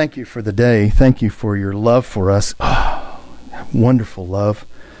 Father, thank you for the day. Thank you for your love for us. Oh, wonderful love.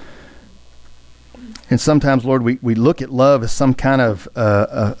 And sometimes, Lord, we look at love as some kind of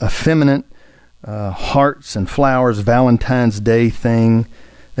effeminate hearts and flowers, Valentine's Day thing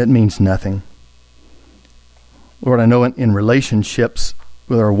that means nothing. Lord, I know in relationships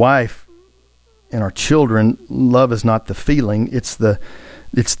with our wife and our children, love is not the feeling. It's the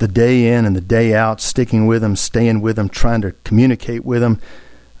day in and the day out, sticking with them, staying with them, trying to communicate with them,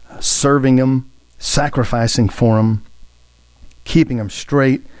 serving them, sacrificing for them, keeping them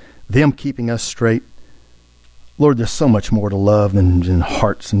straight, them keeping us straight. Lord, there's so much more to love than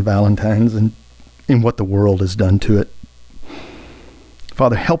hearts and Valentines and in what the world has done to it.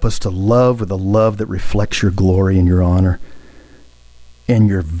 Father, help us to love with a love that reflects your glory and your honor and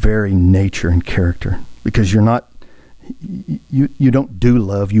your very nature and character. Because you're not, you don't do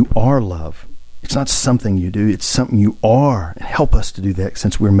love, you are love. It's not something you do, it's something you are. And help us to do that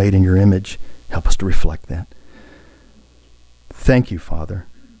since we're made in your image. Help us to reflect that. Thank you, Father,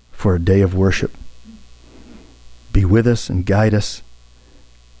 for a day of worship. Be with us and guide us.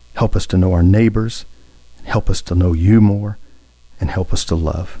 Help us to know our neighbors. Help us to know you more. And help us to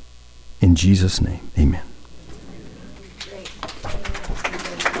love. In Jesus' name, amen.